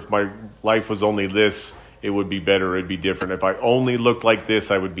this, or if my life was only this, it would be better, it'd be different. If I only looked like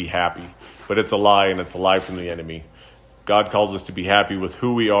this, I would be happy. But it's a lie, and it's a lie from the enemy. God calls us to be happy with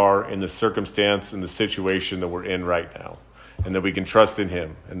who we are in the circumstance and the situation that we're in right now. And that we can trust in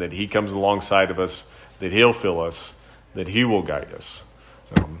him, and that he comes alongside of us, that he'll fill us, that he will guide us.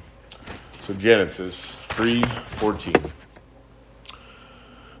 So Genesis 3:14.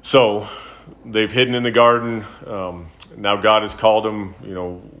 So they've hidden in the garden. Now God has called them.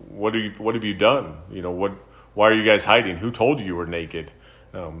 What have you done? Why are you guys hiding? Who told you were naked?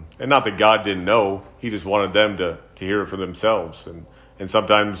 And not that God didn't know. He just wanted them to hear it for themselves. And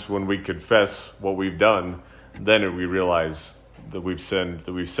sometimes when we confess what we've done, then we realize that we've sinned,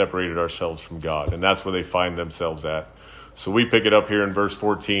 that we've separated ourselves from God. And that's where they find themselves at. So we pick it up here in verse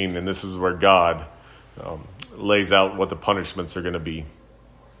 14, and this is where God lays out what the punishments are going to be.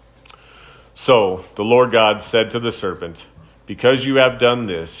 So the Lord God said to the serpent, "Because you have done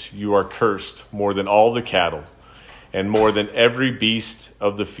this, you are cursed more than all the cattle, and more than every beast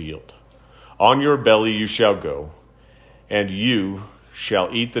of the field. On your belly you shall go, and you shall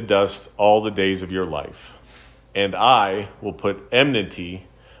eat the dust all the days of your life. And I will put enmity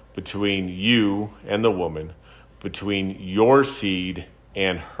between you and the woman, between your seed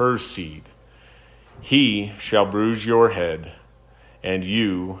and her seed. He shall bruise your head, and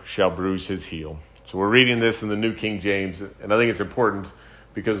you shall bruise his heel." So we're reading this in the New King James, and I think it's important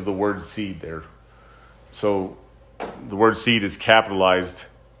because of the word seed there. So the word seed is capitalized.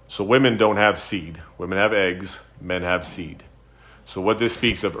 So women don't have seed. Women have eggs. Men have seed. So what this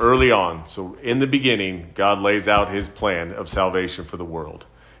speaks of early on, so in the beginning, God lays out his plan of salvation for the world.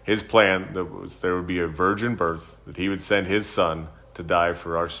 His plan that there would be a virgin birth, that he would send his son to die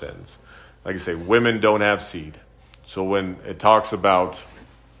for our sins. Like I say, women don't have seed. So when it talks about,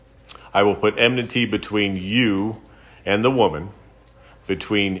 "I will put enmity between you and the woman,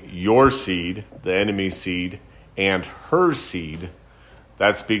 between your seed," the enemy's seed, "and her seed,"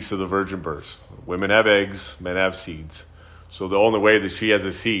 that speaks of the virgin birth. Women have eggs, men have seeds. So the only way that she has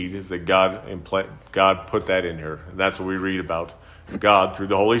a seed is that God put that in her. And that's what we read about. God, through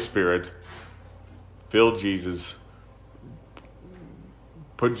the Holy Spirit, filled Jesus,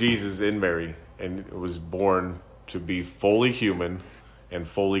 put Jesus in Mary, and was born to be fully human and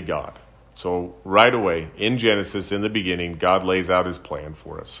fully God. So right away, in Genesis, in the beginning, God lays out his plan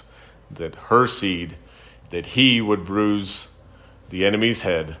for us. That her seed, that he would bruise the enemy's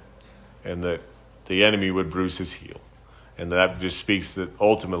head, and that the enemy would bruise his heel. And that just speaks that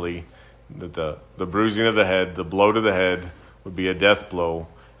ultimately that the bruising of the head, the blow to the head would be a death blow,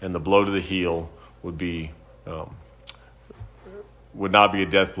 and the blow to the heel would not be a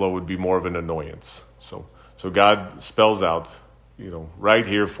death blow, would be more of an annoyance. So God spells out, right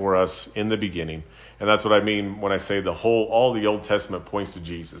here for us in the beginning. And that's what I mean when I say all the Old Testament points to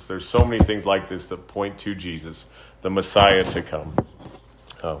Jesus. There's so many things like this that point to Jesus, the Messiah to come.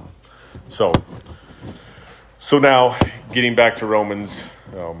 So now, getting back to Romans,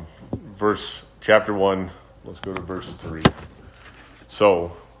 chapter 1, let's go to verse 3.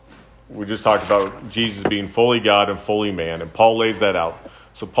 So, we just talked about Jesus being fully God and fully man, and Paul lays that out.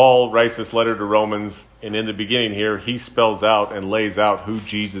 So Paul writes this letter to Romans, and in the beginning here, he spells out and lays out who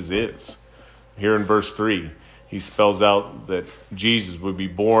Jesus is. Here in verse 3, he spells out that Jesus would be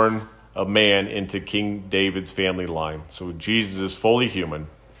born a man into King David's family line. So Jesus is fully human.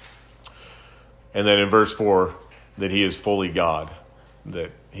 And then in verse 4, that he is fully God,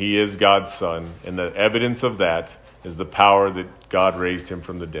 that he is God's son, and the evidence of that is the power that God raised him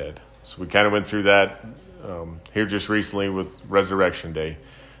from the dead. So we kind of went through that here just recently with Resurrection Day,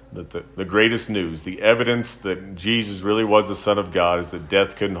 that the greatest news, the evidence that Jesus really was the Son of God, is that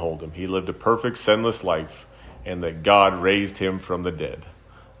death couldn't hold him. He lived a perfect, sinless life, and that God raised him from the dead.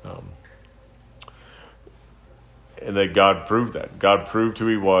 And that God proved that. God proved who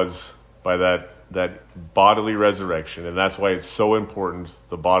he was by that bodily resurrection. And that's why it's so important,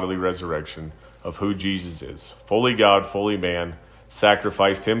 the bodily resurrection of who Jesus is. Fully God, fully man,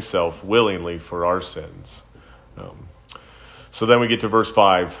 sacrificed himself willingly for our sins. So then we get to verse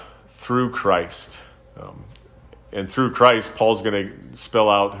 5, through Christ. And through Christ, Paul's going to spell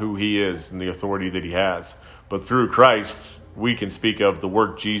out who he is and the authority that he has. But through Christ, we can speak of the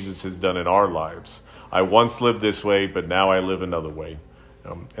work Jesus has done in our lives. I once lived this way, but now I live another way.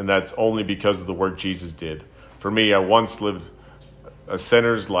 And that's only because of the work Jesus did. For me, I once lived a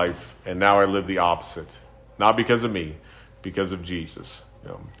sinner's life, and now I live the opposite. Not because of me, because of Jesus.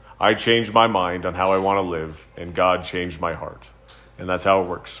 I changed my mind on how I want to live, and God changed my heart. And that's how it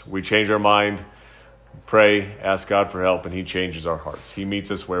works. We change our mind, pray, ask God for help, and he changes our hearts. He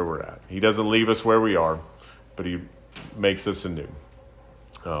meets us where we're at. He doesn't leave us where we are, but he makes us anew.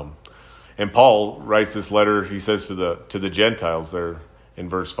 And Paul writes this letter, he says to the Gentiles there in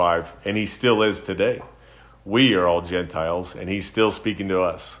verse 5, and he still is today. We are all Gentiles, and he's still speaking to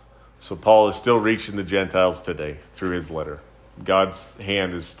us. So Paul is still reaching the Gentiles today through his letter. God's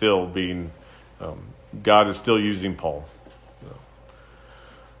hand is still God is still using Paul.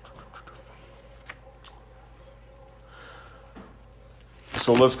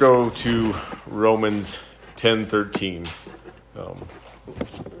 So let's go to Romans 10:13.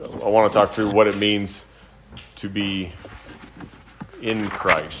 I want to talk through what it means to be in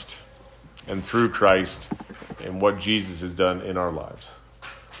Christ and through Christ and what Jesus has done in our lives.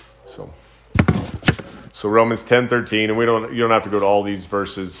 So Romans 10:13, and you don't have to go to all these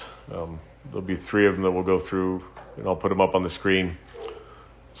verses. There'll be 3 of them that we'll go through, and I'll put them up on the screen.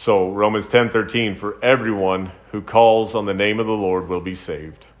 So Romans 10:13, for everyone who calls on the name of the Lord will be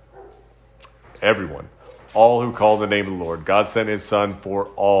saved. Everyone. All who call the name of the Lord. God sent his Son for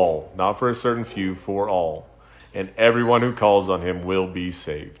all, not for a certain few, for all. And everyone who calls on him will be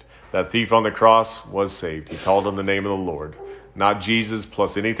saved. That thief on the cross was saved. He called on the name of the Lord. Not Jesus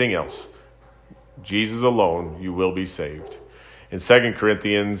plus anything else. Jesus alone, you will be saved. In 2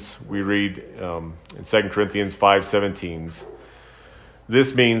 Corinthians, we read in 2 Corinthians 5:17,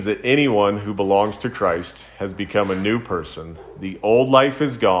 this means that anyone who belongs to Christ has become a new person. The old life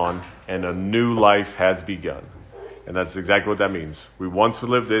is gone and a new life has begun. And that's exactly what that means. We once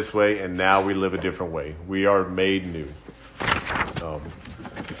lived this way and now we live a different way. We are made new.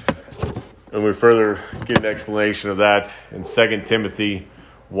 And we further get an explanation of that in 2 Timothy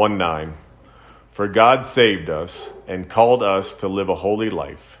 1:9. For God saved us and called us to live a holy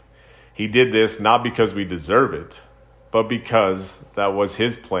life. He did this not because we deserve it, but because that was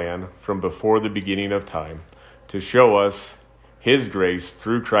his plan from before the beginning of time, to show us his grace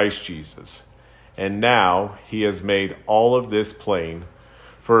through Christ Jesus. And now he has made all of this plain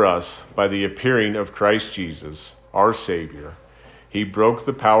for us by the appearing of Christ Jesus, our Savior. He broke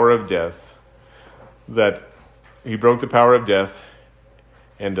the power of death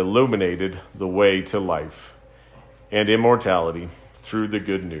and illuminated the way to life and immortality through the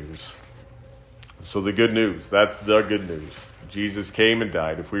good news. So the good news, that's the good news. Jesus came and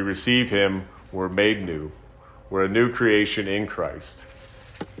died. If we receive him, we're made new. We're a new creation in Christ.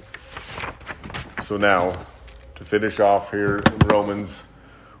 So now, to finish off here in Romans,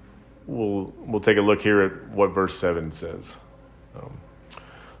 we'll take a look here at what verse 7 says.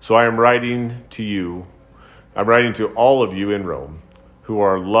 So I'm writing to all of you in Rome, who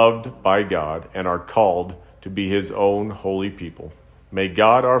are loved by God and are called to be his own holy people. May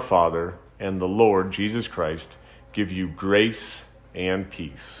God our Father and the Lord Jesus Christ give you grace and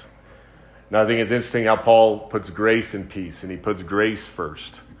peace. Now I think it's interesting how Paul puts grace and peace, and he puts grace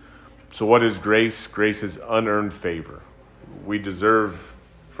first. So what is grace? Grace is unearned favor.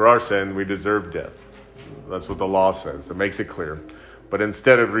 For our sin, we deserve death. That's what the law says. It makes it clear. But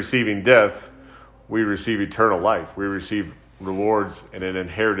instead of receiving death, we receive eternal life. We receive rewards and an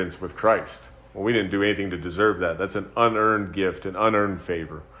inheritance with Christ. Well, we didn't do anything to deserve that. That's an unearned gift, an unearned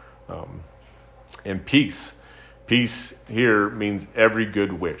favor. And peace. Peace here means every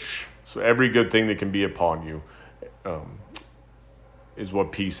good wish. So every good thing that can be upon you is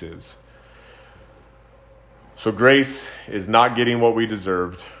what peace is. So grace is not getting what we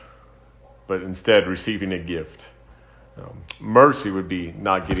deserved, but instead receiving a gift. Mercy would be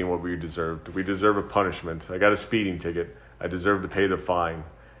not getting what we deserved. We deserve a punishment. I got a speeding ticket. I deserve to pay the fine.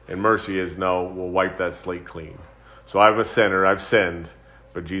 And mercy is, no, we'll wipe that slate clean. So I'm a sinner, I've sinned,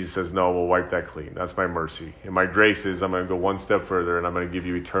 but Jesus says, no, we'll wipe that clean. That's my mercy. And my grace is, I'm going to go one step further, and I'm going to give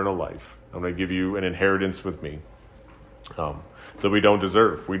you eternal life. I'm going to give you an inheritance with me that we don't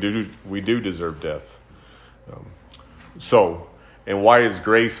deserve. We do deserve death. And why is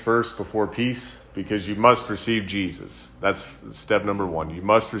grace first before peace? Because you must receive Jesus. That's step number 1. You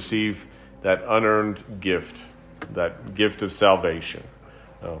must receive that unearned gift, that gift of salvation.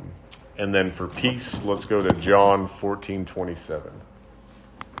 And then for peace, let's go to John 14:27.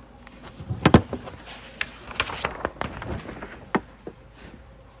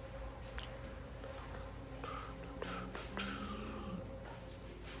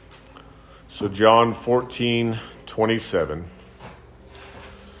 So John 14:27.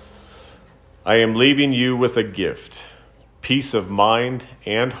 I am leaving you with a gift, peace of mind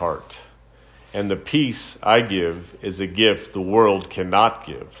and heart. And the peace I give is a gift the world cannot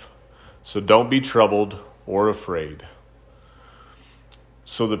give. So don't be troubled or afraid.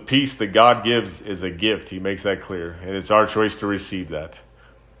 So the peace that God gives is a gift. He makes that clear. And it's our choice to receive that.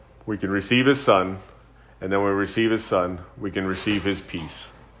 We can receive his Son. And then when we receive his Son, we can receive his peace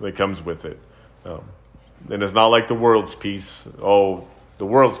that comes with it. And it's not like the world's peace. The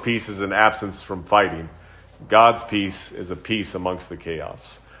world's peace is an absence from fighting. God's peace is a peace amongst the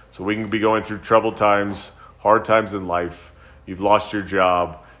chaos. So we can be going through troubled times, hard times in life. You've lost your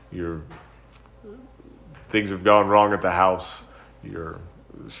job. Things have gone wrong at the house. You're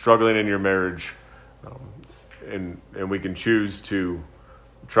struggling in your marriage. And we can choose to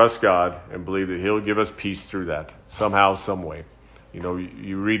trust God and believe that he'll give us peace through that somehow, some way.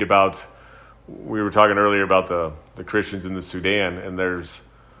 You read about, we were talking earlier about the Christians in the Sudan, and there's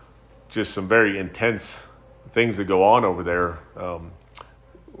just some very intense things that go on over there,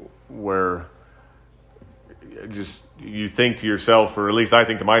 where just you think to yourself, or at least I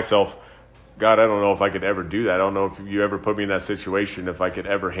think to myself, God, I don't know if I could ever do that. I don't know if you ever put me in that situation, if I could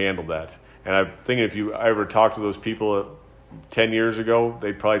ever handle that. And I'm thinking if you ever talk to those people 10 years ago,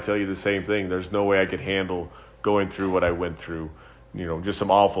 they'd probably tell you the same thing. There's no way I could handle going through what I went through. Just some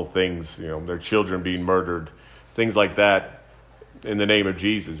awful things, their children being murdered, things like that in the name of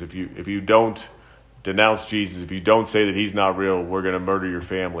Jesus. If you don't denounce Jesus, if you don't say that he's not real, we're going to murder your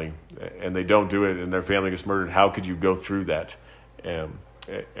family, and they don't do it and their family gets murdered, how could you go through that?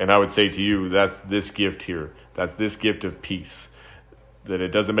 And I would say to you, that's this gift here. That's this gift of peace. That it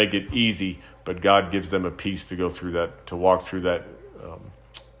doesn't make it easy, but God gives them a peace to go through that, to walk through that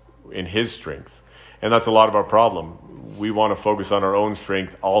in his strength. And that's a lot of our problem. We want to focus on our own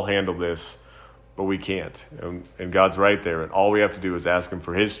strength. I'll handle this, but we can't. And God's right there. And all we have to do is ask him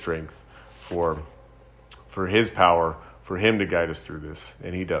for his strength, for his power, for him to guide us through this.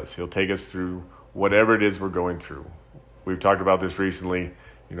 And he does. He'll take us through whatever it is we're going through. We've talked about this recently,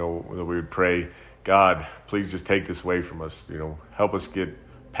 that we would pray, God, please just take this away from us. Help us get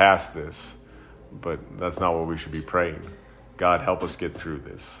past this. But that's not what we should be praying. God, help us get through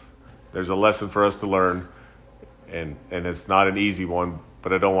this. There's a lesson for us to learn, and it's not an easy one,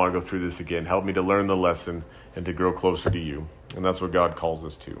 but I don't want to go through this again. Help me to learn the lesson and to grow closer to you. And that's what God calls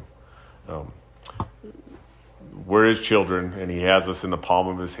us to. We're his children, and he has us in the palm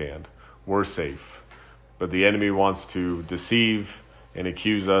of his hand. We're safe. But the enemy wants to deceive and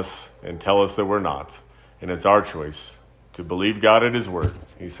accuse us and tell us that we're not. And it's our choice to believe God at his word.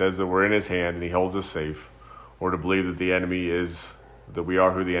 He says that we're in his hand and he holds us safe, or to believe that that we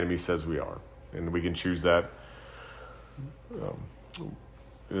are who the enemy says we are. And we can choose that.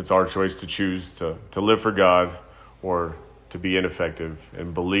 It's our choice to choose to live for God or to be ineffective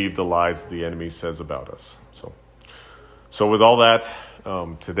and believe the lies the enemy says about us. So with all that,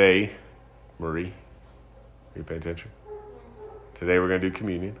 today, Marie, you pay attention? Today we're going to do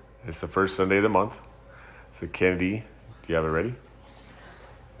communion. It's the first Sunday of the month. So Kennedy, do you have it ready?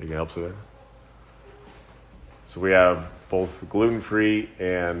 You can help us with that? So we have both gluten-free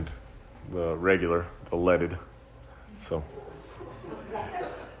and the regular, the leaded. So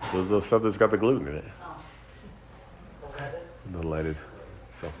the stuff that's got the gluten in it. The leaded.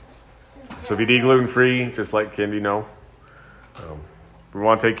 So if you eat gluten-free, just let Kennedy know. We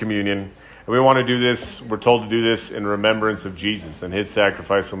want to take communion. And we want to do this, we're told to do this in remembrance of Jesus and his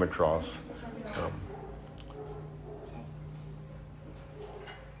sacrifice on the cross.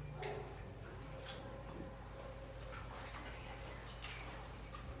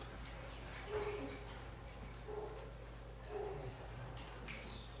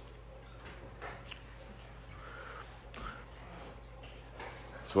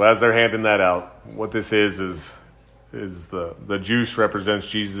 So as they're handing that out, what this is the juice represents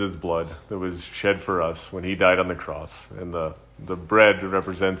Jesus' blood that was shed for us when he died on the cross. And the bread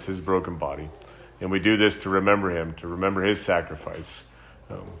represents his broken body. And we do this to remember him, to remember his sacrifice.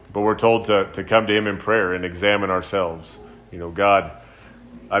 But we're told to come to him in prayer and examine ourselves. God,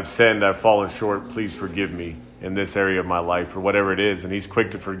 I've sinned, I've fallen short. Please forgive me in this area of my life or whatever it is. And he's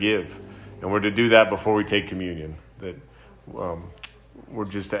quick to forgive. And we're to do that before we take communion. That we're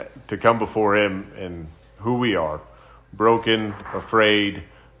just to come before him and who we are. Broken, afraid,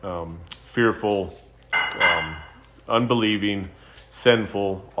 fearful, unbelieving,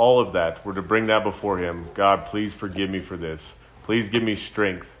 sinful, all of that. We're to bring that before him. God, please forgive me for this. Please give me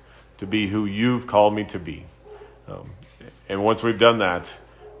strength to be who you've called me to be. And once we've done that,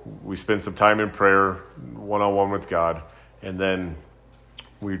 we spend some time in prayer, one-on-one with God, and then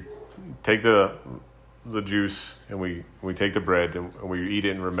we take the juice and we take the bread and we eat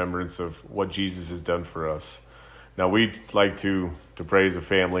it in remembrance of what Jesus has done for us. Now, we'd like to pray as a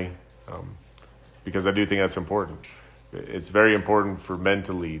family because I do think that's important. It's very important for men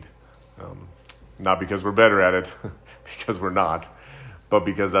to lead, not because we're better at it, because we're not, but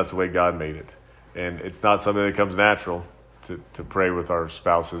because that's the way God made it. And it's not something that comes natural to pray with our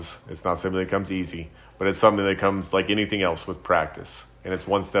spouses. It's not something that comes easy, but it's something that comes like anything else with practice. And it's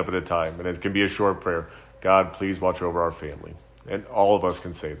one step at a time. And it can be a short prayer. God, please watch over our family. And all of us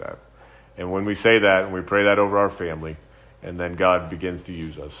can say that. And when we say that and we pray that over our family, and then God begins to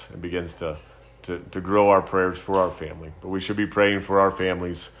use us and begins to grow our prayers for our family. But we should be praying for our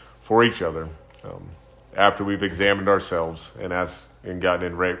families, for each other, after we've examined ourselves and gotten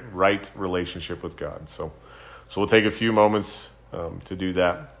in right relationship with God. So we'll take a few moments to do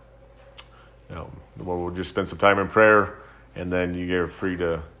that. We'll just spend some time in prayer, and then you get free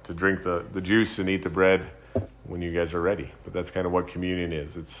to drink the juice and eat the bread when you guys are ready. But that's kind of what communion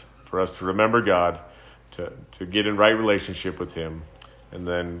is. It's for us to remember God, to get in right relationship with him, and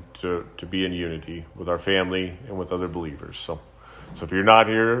then to be in unity with our family and with other believers. So if you're not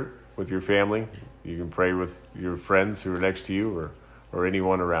here with your family, you can pray with your friends who are next to you or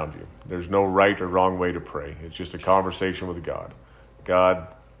anyone around you. There's no right or wrong way to pray. It's just a conversation with God. God,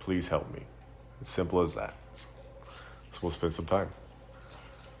 please help me. As simple as that. So we'll spend some time.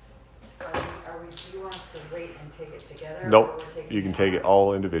 Do you want us to wait and take it together? Nope. You can take it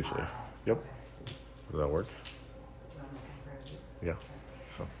all individually. Yep. Does that work? Yeah.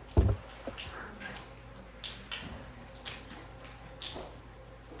 So.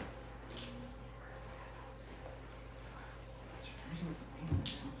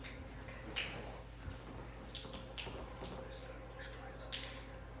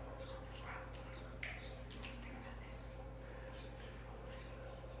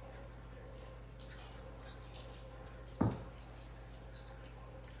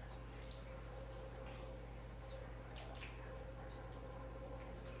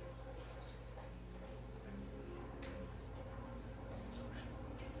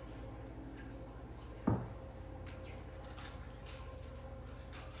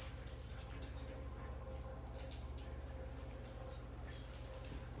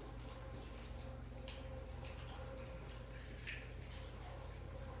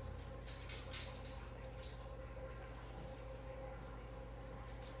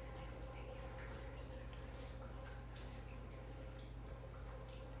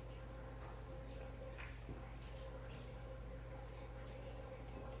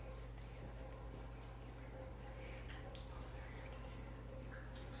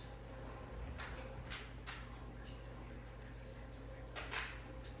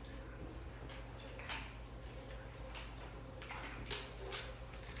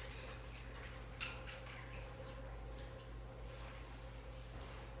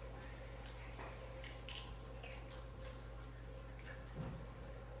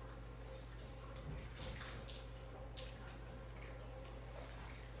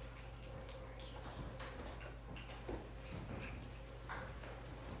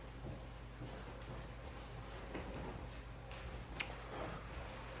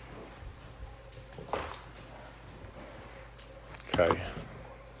 Okay.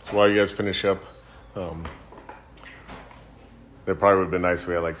 So while you guys finish up, that probably would have been nice if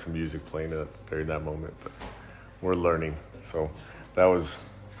we had like some music playing during that moment, but we're learning. So that was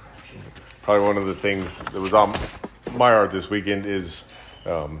probably one of the things that was on my heart this weekend is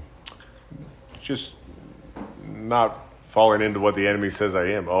just not falling into what the enemy says I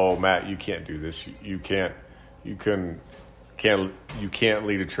am. Oh, Matt, you can't do this. You can't lead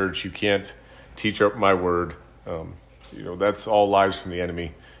a church. You can't teach up my word. That's all lies from the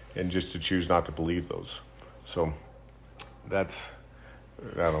enemy, and just to choose not to believe those. So that's,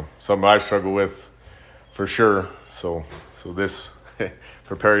 I don't know, something I struggle with for sure. So this,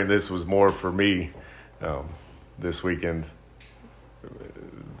 preparing this was more for me this weekend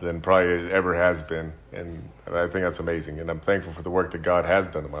than probably it ever has been. And I think that's amazing. And I'm thankful for the work that God has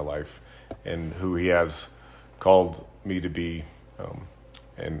done in my life and who he has called me to be.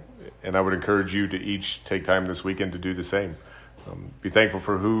 And I would encourage you to each take time this weekend to do the same. Be thankful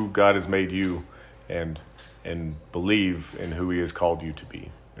for who God has made you and believe in who he has called you to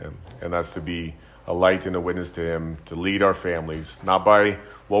be. And that's to be a light and a witness to him, to lead our families, not by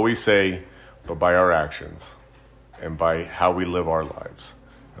what we say, but by our actions and by how we live our lives.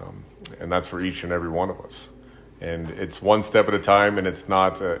 And that's for each and every one of us. And it's one step at a time, and it's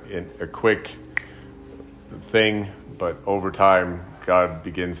not a quick thing, but over time, God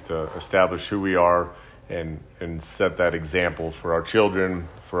begins to establish who we are and set that example for our children,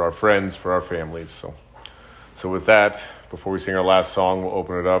 for our friends, for our families. So with that, before we sing our last song, we'll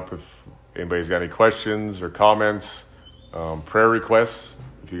open it up. If anybody's got any questions or comments, prayer requests,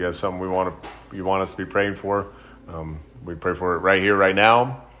 if you have something you want us to be praying for, we pray for it right here, right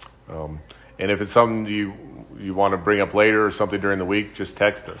now. And if it's something you want to bring up later or something during the week, just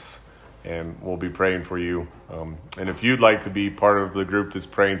text us. And we'll be praying for you. And if you'd like to be part of the group that's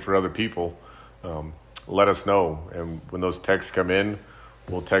praying for other people, let us know. And when those texts come in,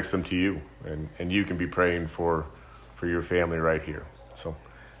 we'll text them to you. And you can be praying for your family right here. So,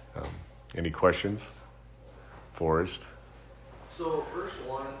 any questions? Forrest? So, verse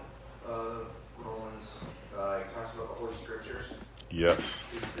 1 of Romans, it talks about the Holy Scriptures. Yes.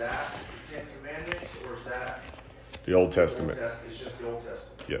 Is that the Ten Commandments, or is that the Old Testament? It's just the Old Testament.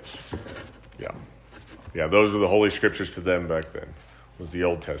 Yes. Yeah. Those were the Holy Scriptures to them back then. Was the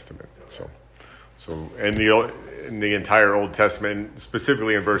Old Testament. So in the entire Old Testament,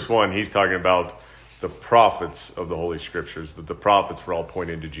 specifically in verse 1, he's talking about the prophets of the Holy Scriptures. That the prophets were all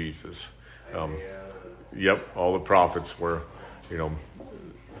pointing to Jesus. Yep, all the prophets were,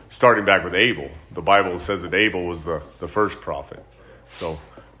 starting back with Abel. The Bible says that Abel was the first prophet. So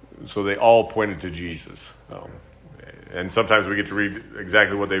they all pointed to Jesus. And sometimes we get to read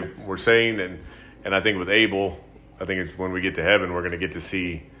exactly what they were saying. And I think with Abel, I think it's when we get to heaven, we're going to get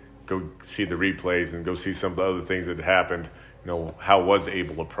to go see the replays and go see some of the other things that happened. How was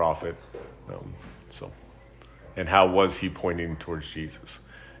Abel a prophet? And how was he pointing towards Jesus?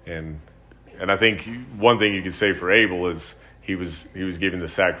 And I think one thing you could say for Abel is he was giving the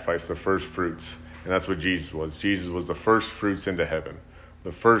sacrifice, the first fruits. And that's what Jesus was. Jesus was the first fruits into heaven.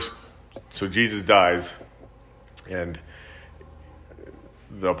 So Jesus dies, and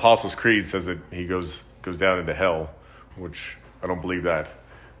the Apostles' Creed says that he goes down into hell, which I don't believe that.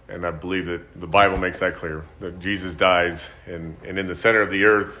 And I believe that the Bible makes that clear, that Jesus dies, and in the center of the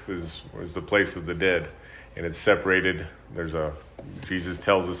earth is the place of the dead. And it's separated. Jesus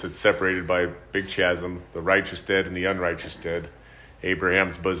tells us it's separated by a big chasm, the righteous dead and the unrighteous dead,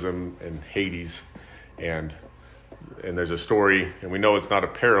 Abraham's bosom and Hades. And there's a story, and we know it's not a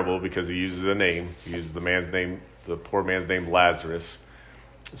parable because he uses a name. He uses the poor man's name, Lazarus.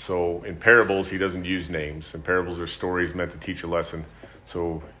 So in parables, he doesn't use names. And parables are stories meant to teach a lesson.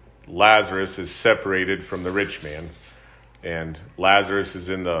 So Lazarus is separated from the rich man, and Lazarus is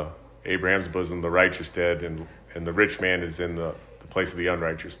in Abraham's bosom, the righteous dead, and the rich man is in the place of the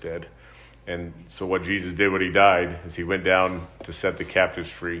unrighteous dead. And so what Jesus did when he died is he went down to set the captives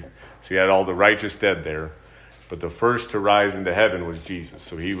free. So he had all the righteous dead there, but the first to rise into heaven was Jesus.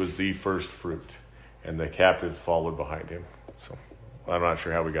 So he was the first fruit, and the captives followed behind him. So I'm not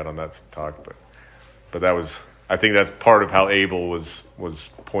sure how we got on that talk, but I think that's part of how Abel was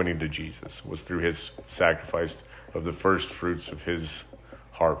pointing to Jesus, was through his sacrifice of the first fruits of his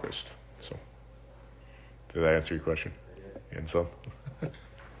harvest. So did that answer your question? And so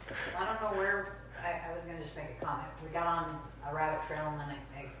I don't know where, I was going to just make a comment. We got on a rabbit trail, and then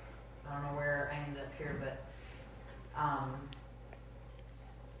I don't know where I ended up here, but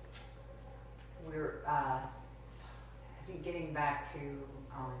we're, I think getting back to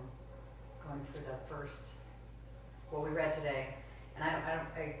going through the first, what we read today, and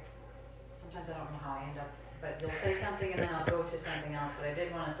sometimes I don't know how I end up, but they'll say something and then I'll go to something else, but I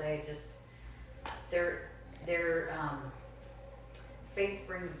did want to say just, their faith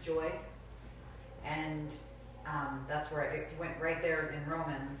brings joy, and that's where it went right there in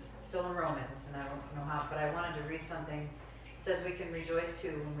Romans, still in Romans, and I don't know how, but I wanted to read something. It says we can rejoice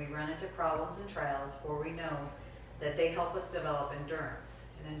too when we run into problems and trials, for we know that they help us develop endurance,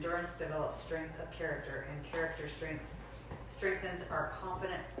 and endurance develops strength of character, and character strengthens our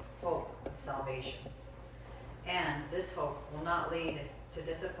confident hope of salvation. And this hope will not lead to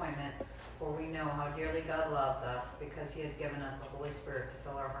disappointment, for we know how dearly God loves us, because he has given us the Holy Spirit to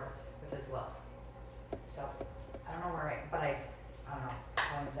fill our hearts with his love. So, I don't know where I don't know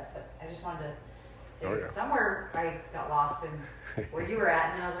how I ended up, but I just wanted to say somewhere I got lost in where you were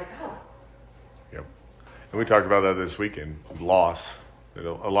at, and I was like, oh. Yep. And we talked about that this weekend, loss. A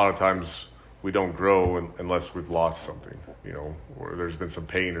lot of times we don't grow unless we've lost something, or there's been some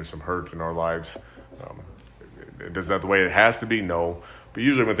pain or some hurt in our lives. Is that the way it has to be? No. But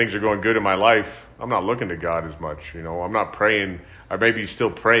usually when things are going good in my life, I'm not looking to God as much. I'm not praying. I may be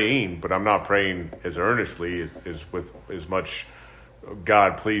still praying, but I'm not praying as earnestly with as much,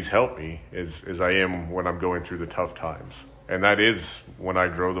 God, please help me, as I am when I'm going through the tough times. And that is when I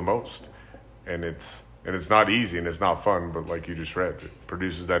grow the most. And it's not easy and it's not fun, but like you just read, it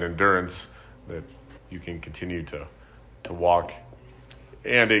produces that endurance that you can continue to walk.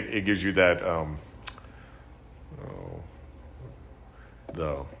 And it gives you that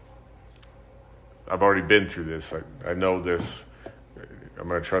I've already been through this. I know this. I'm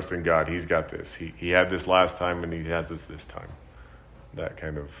going to trust in God. He's got this. He had this last time, and he has this time. That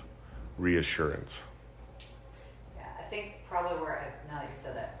kind of reassurance. Yeah, I think probably now that you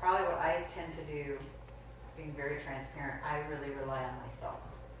said that, probably what I tend to do, being very transparent, I really rely on myself.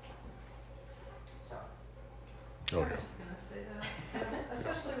 So. I was just going to say that.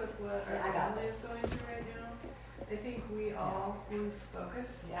 Especially with what our family is going through right now. I think we all lose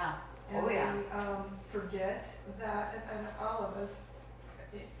focus. Yeah. And we forget that, and all of us,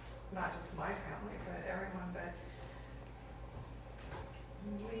 not just my family, but everyone, but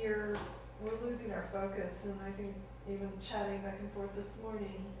we're losing our focus. And I think even chatting back and forth this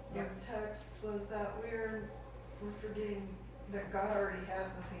morning, the text was that we're forgetting that God already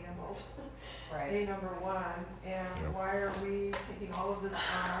has this handled. Right. Number one, and why are we taking all of this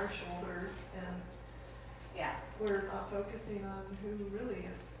on our shoulders, and we're not focusing on who really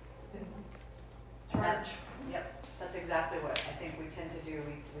is in charge. Yep, that's exactly what I think we tend to do.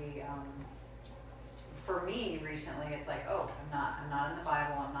 We for me recently, it's like, oh, I'm not in the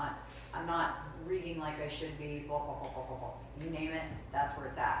Bible. I'm not reading like I should be. Blah blah blah blah blah blah. You name it, that's where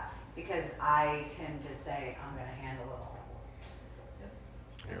it's at. Because I tend to say I'm going to handle it all.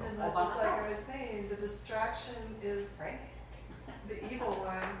 And Yeah. then just like I was saying, the distraction is Right? the evil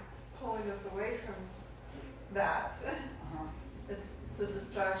one pulling us away from that. Uh-huh. It's the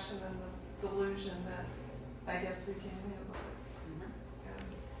distraction and the delusion that I guess we can handle it. Mhm. Yeah.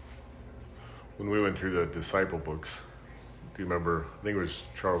 When we went through the disciple books, do you remember? I think it was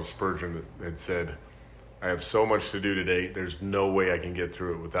Charles Spurgeon that had said, "I have so much to do today. There's no way I can get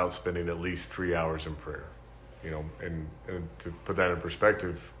through it without spending at least 3 hours in prayer." You know, and to put that in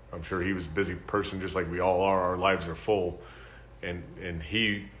perspective, I'm sure he was a busy person just like we all are. Our lives are full, and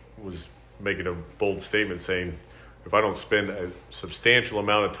he was making a bold statement saying, if I don't spend a substantial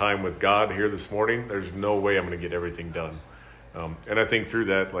amount of time with God here this morning, there's no way I'm going to get everything done. And I think through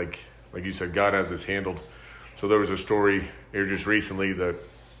that, like you said, God has this handled. So there was a story here just recently that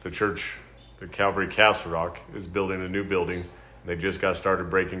the church, the Calvary Castle Rock, is building a new building. And they just got started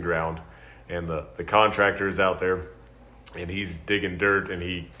breaking ground. And the contractor is out there, and he's digging dirt, and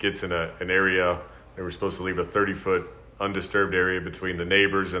he gets in an area. They were supposed to leave a 30-foot undisturbed area between the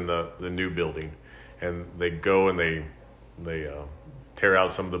neighbors and the new building. And they go and they tear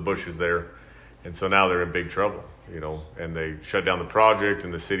out some of the bushes there. And so now they're in big trouble, you know, and they shut down the project,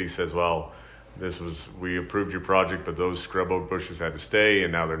 and the city says, well, we approved your project, but those scrub oak bushes had to stay,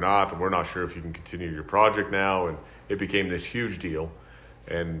 and now they're not, and we're not sure if you can continue your project now. And it became this huge deal.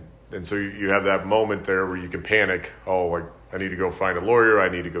 And so you have that moment there where you can panic. Oh, like, I need to go find a lawyer. I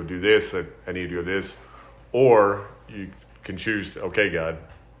need to go do this. I need to do this. Or you can choose, okay, God,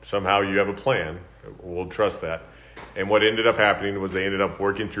 somehow you have a plan. We'll trust that. And what ended up happening was they ended up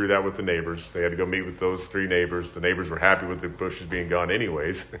working through that with the neighbors. They had to go meet with those 3 neighbors. The neighbors were happy with the bushes being gone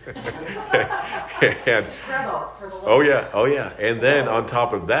anyways. And, Scrub out for the oh yeah. And then on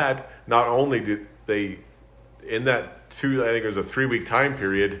top of that, not only did they, in that I think it was a 3-week time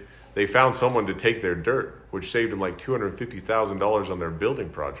period, they found someone to take their dirt, which saved them like $250,000 on their building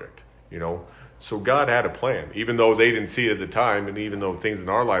project, you know. So God had a plan, even though they didn't see it at the time, and even though things in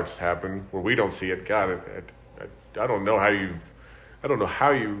our lives happen where we don't see it. God, I don't know how you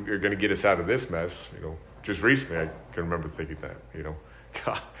are going to get us out of this mess, you know. Just recently, I can remember thinking that, you know,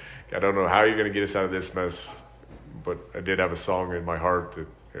 God, I don't know how you're going to get us out of this mess, but I did have a song in my heart that,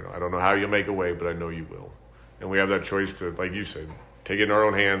 you know, I don't know how you'll make a way, but I know you will. And we have that choice to, like you said, take it in our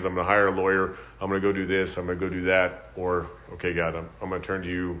own hands. I'm going to hire a lawyer. I'm going to go do this. I'm going to go do that. Or, okay, God, I'm going to turn to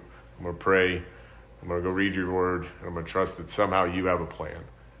you. I'm going to pray. I'm going to go read your word. And I'm going to trust that somehow you have a plan.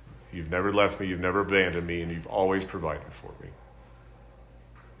 You've never left me. You've never abandoned me. And you've always provided for me.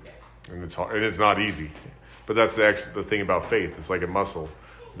 And it's hard, and it's not easy. But that's the thing about faith. It's like a muscle.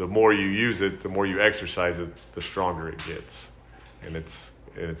 The more you use it, the more you exercise it, the stronger it gets. And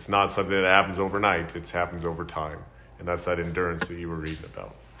it's not something that happens overnight. It happens over time. And that's that endurance that you were reading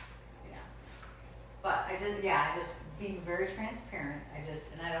about. Yeah. But I just being very transparent. I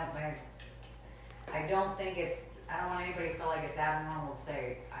don't think I don't want anybody to feel like it's abnormal to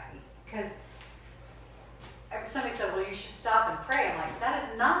say, because somebody said, well, you should stop and pray. I'm like, that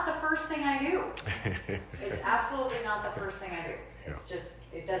is not the first thing I do. It's absolutely not the first thing I do. It's just,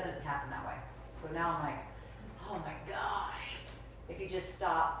 it doesn't happen that way. So now I'm like, oh my gosh. If you just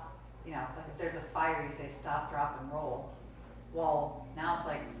stop, you know, like if there's a fire, you say stop, drop, and roll. Well, now it's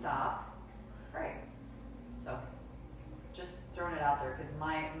like stop, pray. So just throwing it out there, because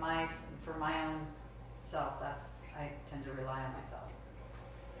for my own self, I tend to rely on myself.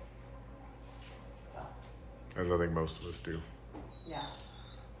 So. As I think most of us do. Yeah,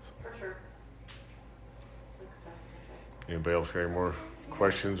 for sure. Anybody else got any more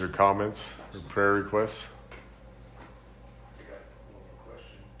questions or comments or prayer requests? I got one more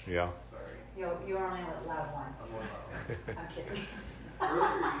question. Yeah. Sorry. You only allowed one. I'm one of I'm kidding.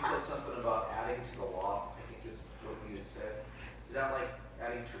 Earlier you said something about adding to the law, I think is what you had said. Is that like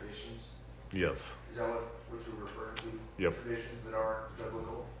adding traditions? Yes. Is that what you're referring to? Yep. Traditions that are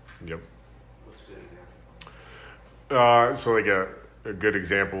biblical? Yep. What's a good example? So like a good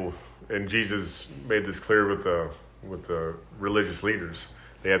example, and Jesus made this clear with the religious leaders.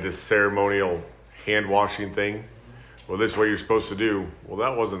 They had this ceremonial hand washing thing. Well, this is what you're supposed to do. Well,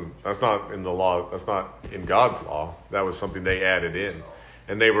 that's not in the law. That's not in God's law. That was something they added in.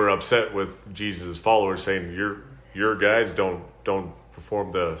 And they were upset with Jesus' followers saying, your guys don't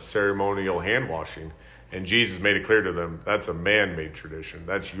perform the ceremonial hand washing. And Jesus made it clear to them, that's a man-made tradition.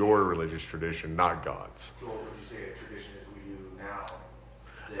 That's your religious tradition, not God's. So what would you say a tradition is we do now?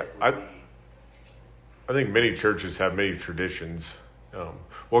 That would I think many churches have many traditions.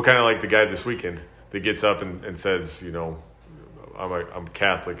 Well, kind of like the guy this weekend. that gets up and says, you know, I'm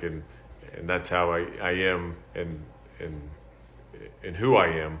Catholic and that's how I am and who I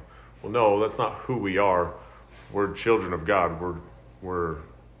am. Well, no, that's not who we are. We're children of God. We're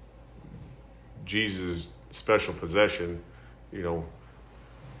Jesus' special possession. You know,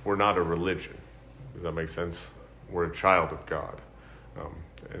 we're not a religion. Does that make sense? We're a child of God.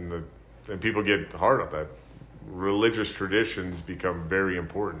 And people get hard on that. Religious traditions become very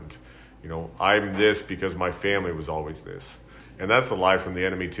important. You know, I'm this because my family was always this. And that's a lie from the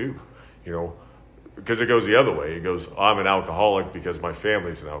enemy too. You know, because it goes the other way. It goes, I'm an alcoholic because my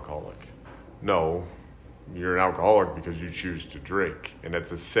family's an alcoholic. No, you're an alcoholic because you choose to drink, and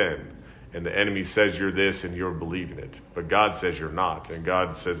that's a sin. And the enemy says you're this and you're believing it. But God says you're not. And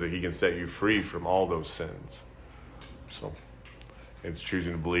God says that he can set you free from all those sins. So it's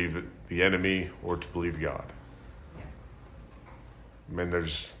choosing to believe the enemy or to believe God. I mean,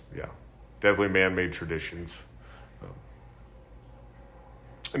 there's, definitely man-made traditions.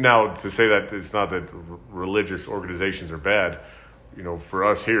 Now, to say that it's not that religious organizations are bad, you know, for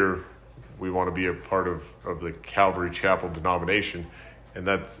us here, we want to be a part of the Calvary Chapel denomination, and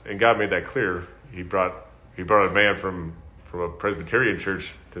God made that clear. He brought a man from a Presbyterian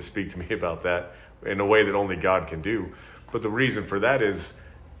church to speak to me about that in a way that only God can do. But the reason for that is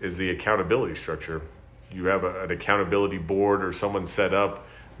the accountability structure. You have an accountability board or someone set up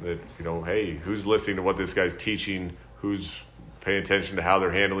that, you know, hey, who's listening to what this guy's teaching? Who's paying attention to how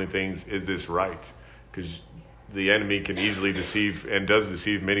they're handling things? Is this right? Because the enemy can easily deceive and does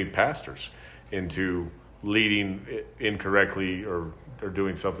deceive many pastors into leading incorrectly or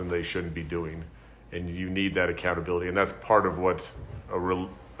doing something they shouldn't be doing. And you need that accountability. And that's part of what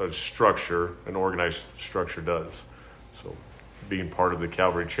a structure, an organized structure does. So being part of the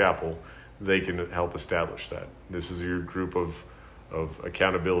Calvary Chapel, they can help establish that. This is your group of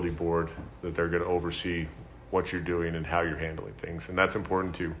accountability board that they're going to oversee what you're doing and how you're handling things. And that's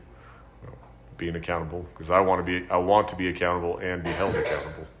important too, you know, being accountable, because I want to be accountable and be held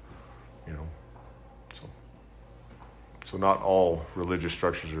accountable, you know. So not all religious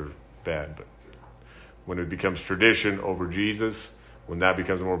structures are bad, but when it becomes tradition over Jesus, when that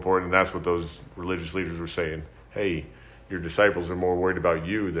becomes more important, and that's what those religious leaders were saying, hey, your disciples are more worried about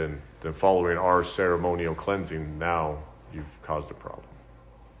you than following our ceremonial cleansing. Now you've caused a problem.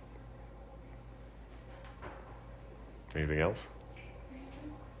 Anything else?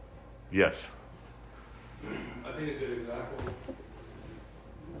 Yes. I think a good example,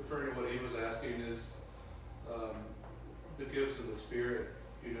 referring to what he was asking, is the gifts of the Spirit.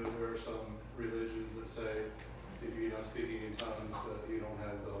 You know, there are some religions that say if you're not speaking in tongues, that you don't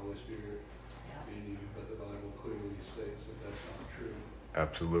have the Holy Spirit in you, but the Bible clearly states that that's not true.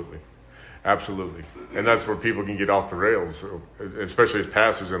 Absolutely. And that's where people can get off the rails, especially as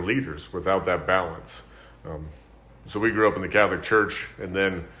pastors and leaders, without that balance. So we grew up in the Catholic Church, and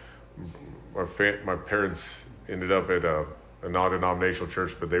then my parents ended up at a non-denominational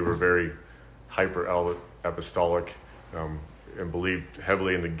church, but they were very hyper-apostolic and believed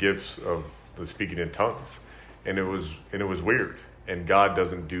heavily in the gifts of the speaking in tongues. And it was weird, and God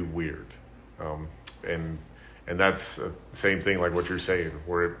doesn't do weird. And that's the same thing like what you're saying,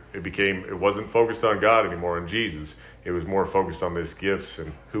 where it wasn't focused on God anymore, on Jesus. It was more focused on these gifts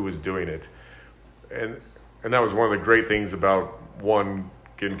and who was doing it. And that was one of the great things about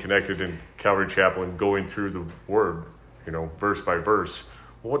getting connected in Calvary Chapel and going through the Word, you know, verse by verse.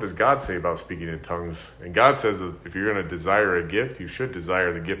 Well, what does God say about speaking in tongues? And God says that if you're going to desire a gift, you should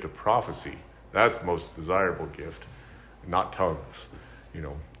desire the gift of prophecy. That's the most desirable gift, not tongues, you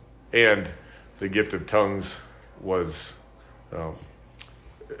know. And the gift of tongues was,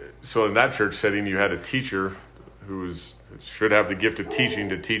 so in that church setting, you had a teacher who should have the gift of teaching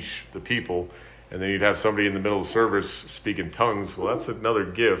to teach the people, and then you'd have somebody in the middle of service speak in tongues. Well, that's another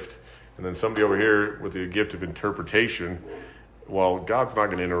gift. And then somebody over here with the gift of interpretation. Well, God's not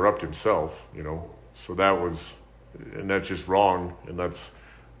going to interrupt himself, you know. So that's just wrong, and that's,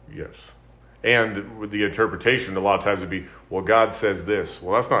 yes. And with the interpretation, a lot of times it'd be, well, God says this.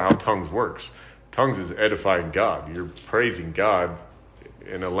 Well, that's not how tongues works. Tongues is edifying God. You're praising God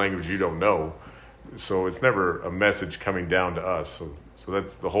in a language you don't know. So it's never a message coming down to us. So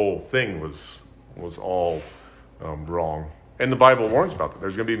that's the whole thing was all wrong. And the Bible warns about that.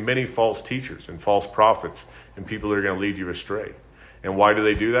 There's going to be many false teachers and false prophets and people that are going to lead you astray. And why do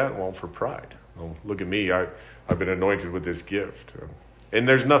they do that? Well, for pride. Well, look at me. I've been anointed with this gift. And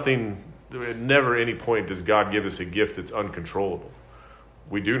there's nothing, never at any point does God give us a gift that's uncontrollable.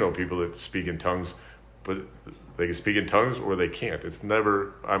 We do know people that speak in tongues, but they can speak in tongues or they can't. It's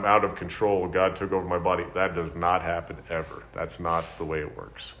never, I'm out of control, God took over my body. That does not happen ever. That's not the way it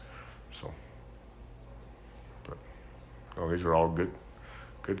works. So, Oh, these are all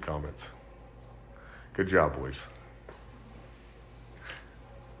good comments. Good job, boys.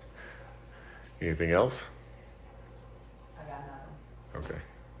 Anything else? I got nothing. Okay.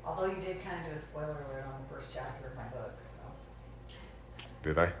 Although you did kind of do a spoiler alert on the first chapter of my book, so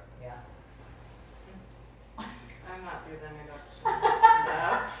Did I? yeah. I'm not through the introduction.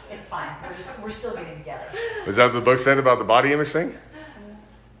 So. It's fine. We're still getting together. Was that what the book said about the body image thing?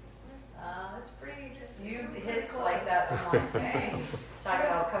 It's pretty. You hit it like that. I'm like, dang. Talking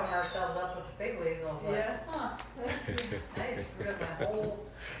about covering ourselves up with the fig leaves. I was like, Yeah. huh. I screwed up my whole.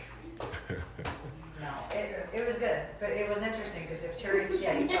 No, it was good, but it was interesting because if Cherry's, you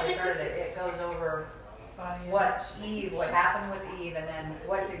probably started it. It goes over what happened with Eve, and then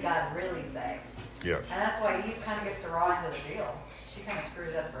what did God really say. Yes. And that's why Eve kind of gets the raw end of the deal. She kind of screwed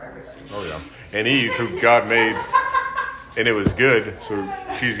it up for everybody. Oh, yeah. And Eve, who God made, and it was good, so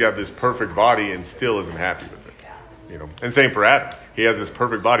she's got this perfect body and still isn't happy with it. Yeah. You know. And same for Adam. He has this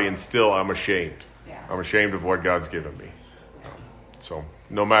perfect body and still I'm ashamed. Yeah. I'm ashamed of what God's given me. So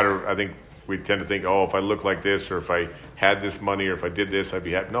no matter, I think we tend to think, oh, if I look like this or if I had this money or if I did this, I'd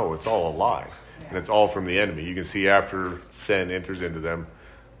be happy. No, it's all a lie. Yeah. And it's all from the enemy. You can see after sin enters into them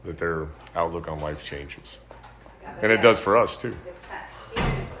that their outlook on life changes. Yeah, but And it yeah, does for us too.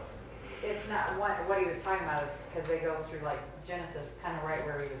 It's not what he was talking about is because they go through like Genesis kind of right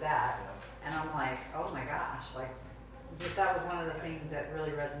where he was at. And I'm like, oh my gosh, like just that was one of the things that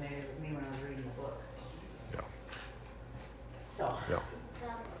really resonated with me when I was reading the book. Yeah. So, Yeah.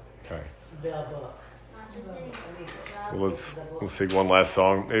 Okay. the book. Well, let's take one last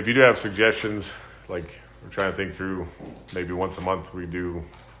song. And if you do have suggestions, like we're trying to think through, maybe once a month we do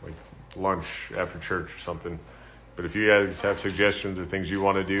like lunch after church or something. But if you guys have suggestions or things you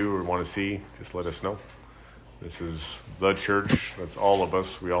want to do or want to see, just let us know. This is the church. That's all of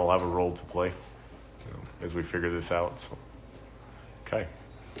us. We all have a role to play as we figure this out. So, okay.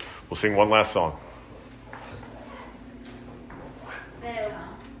 We'll sing one last song.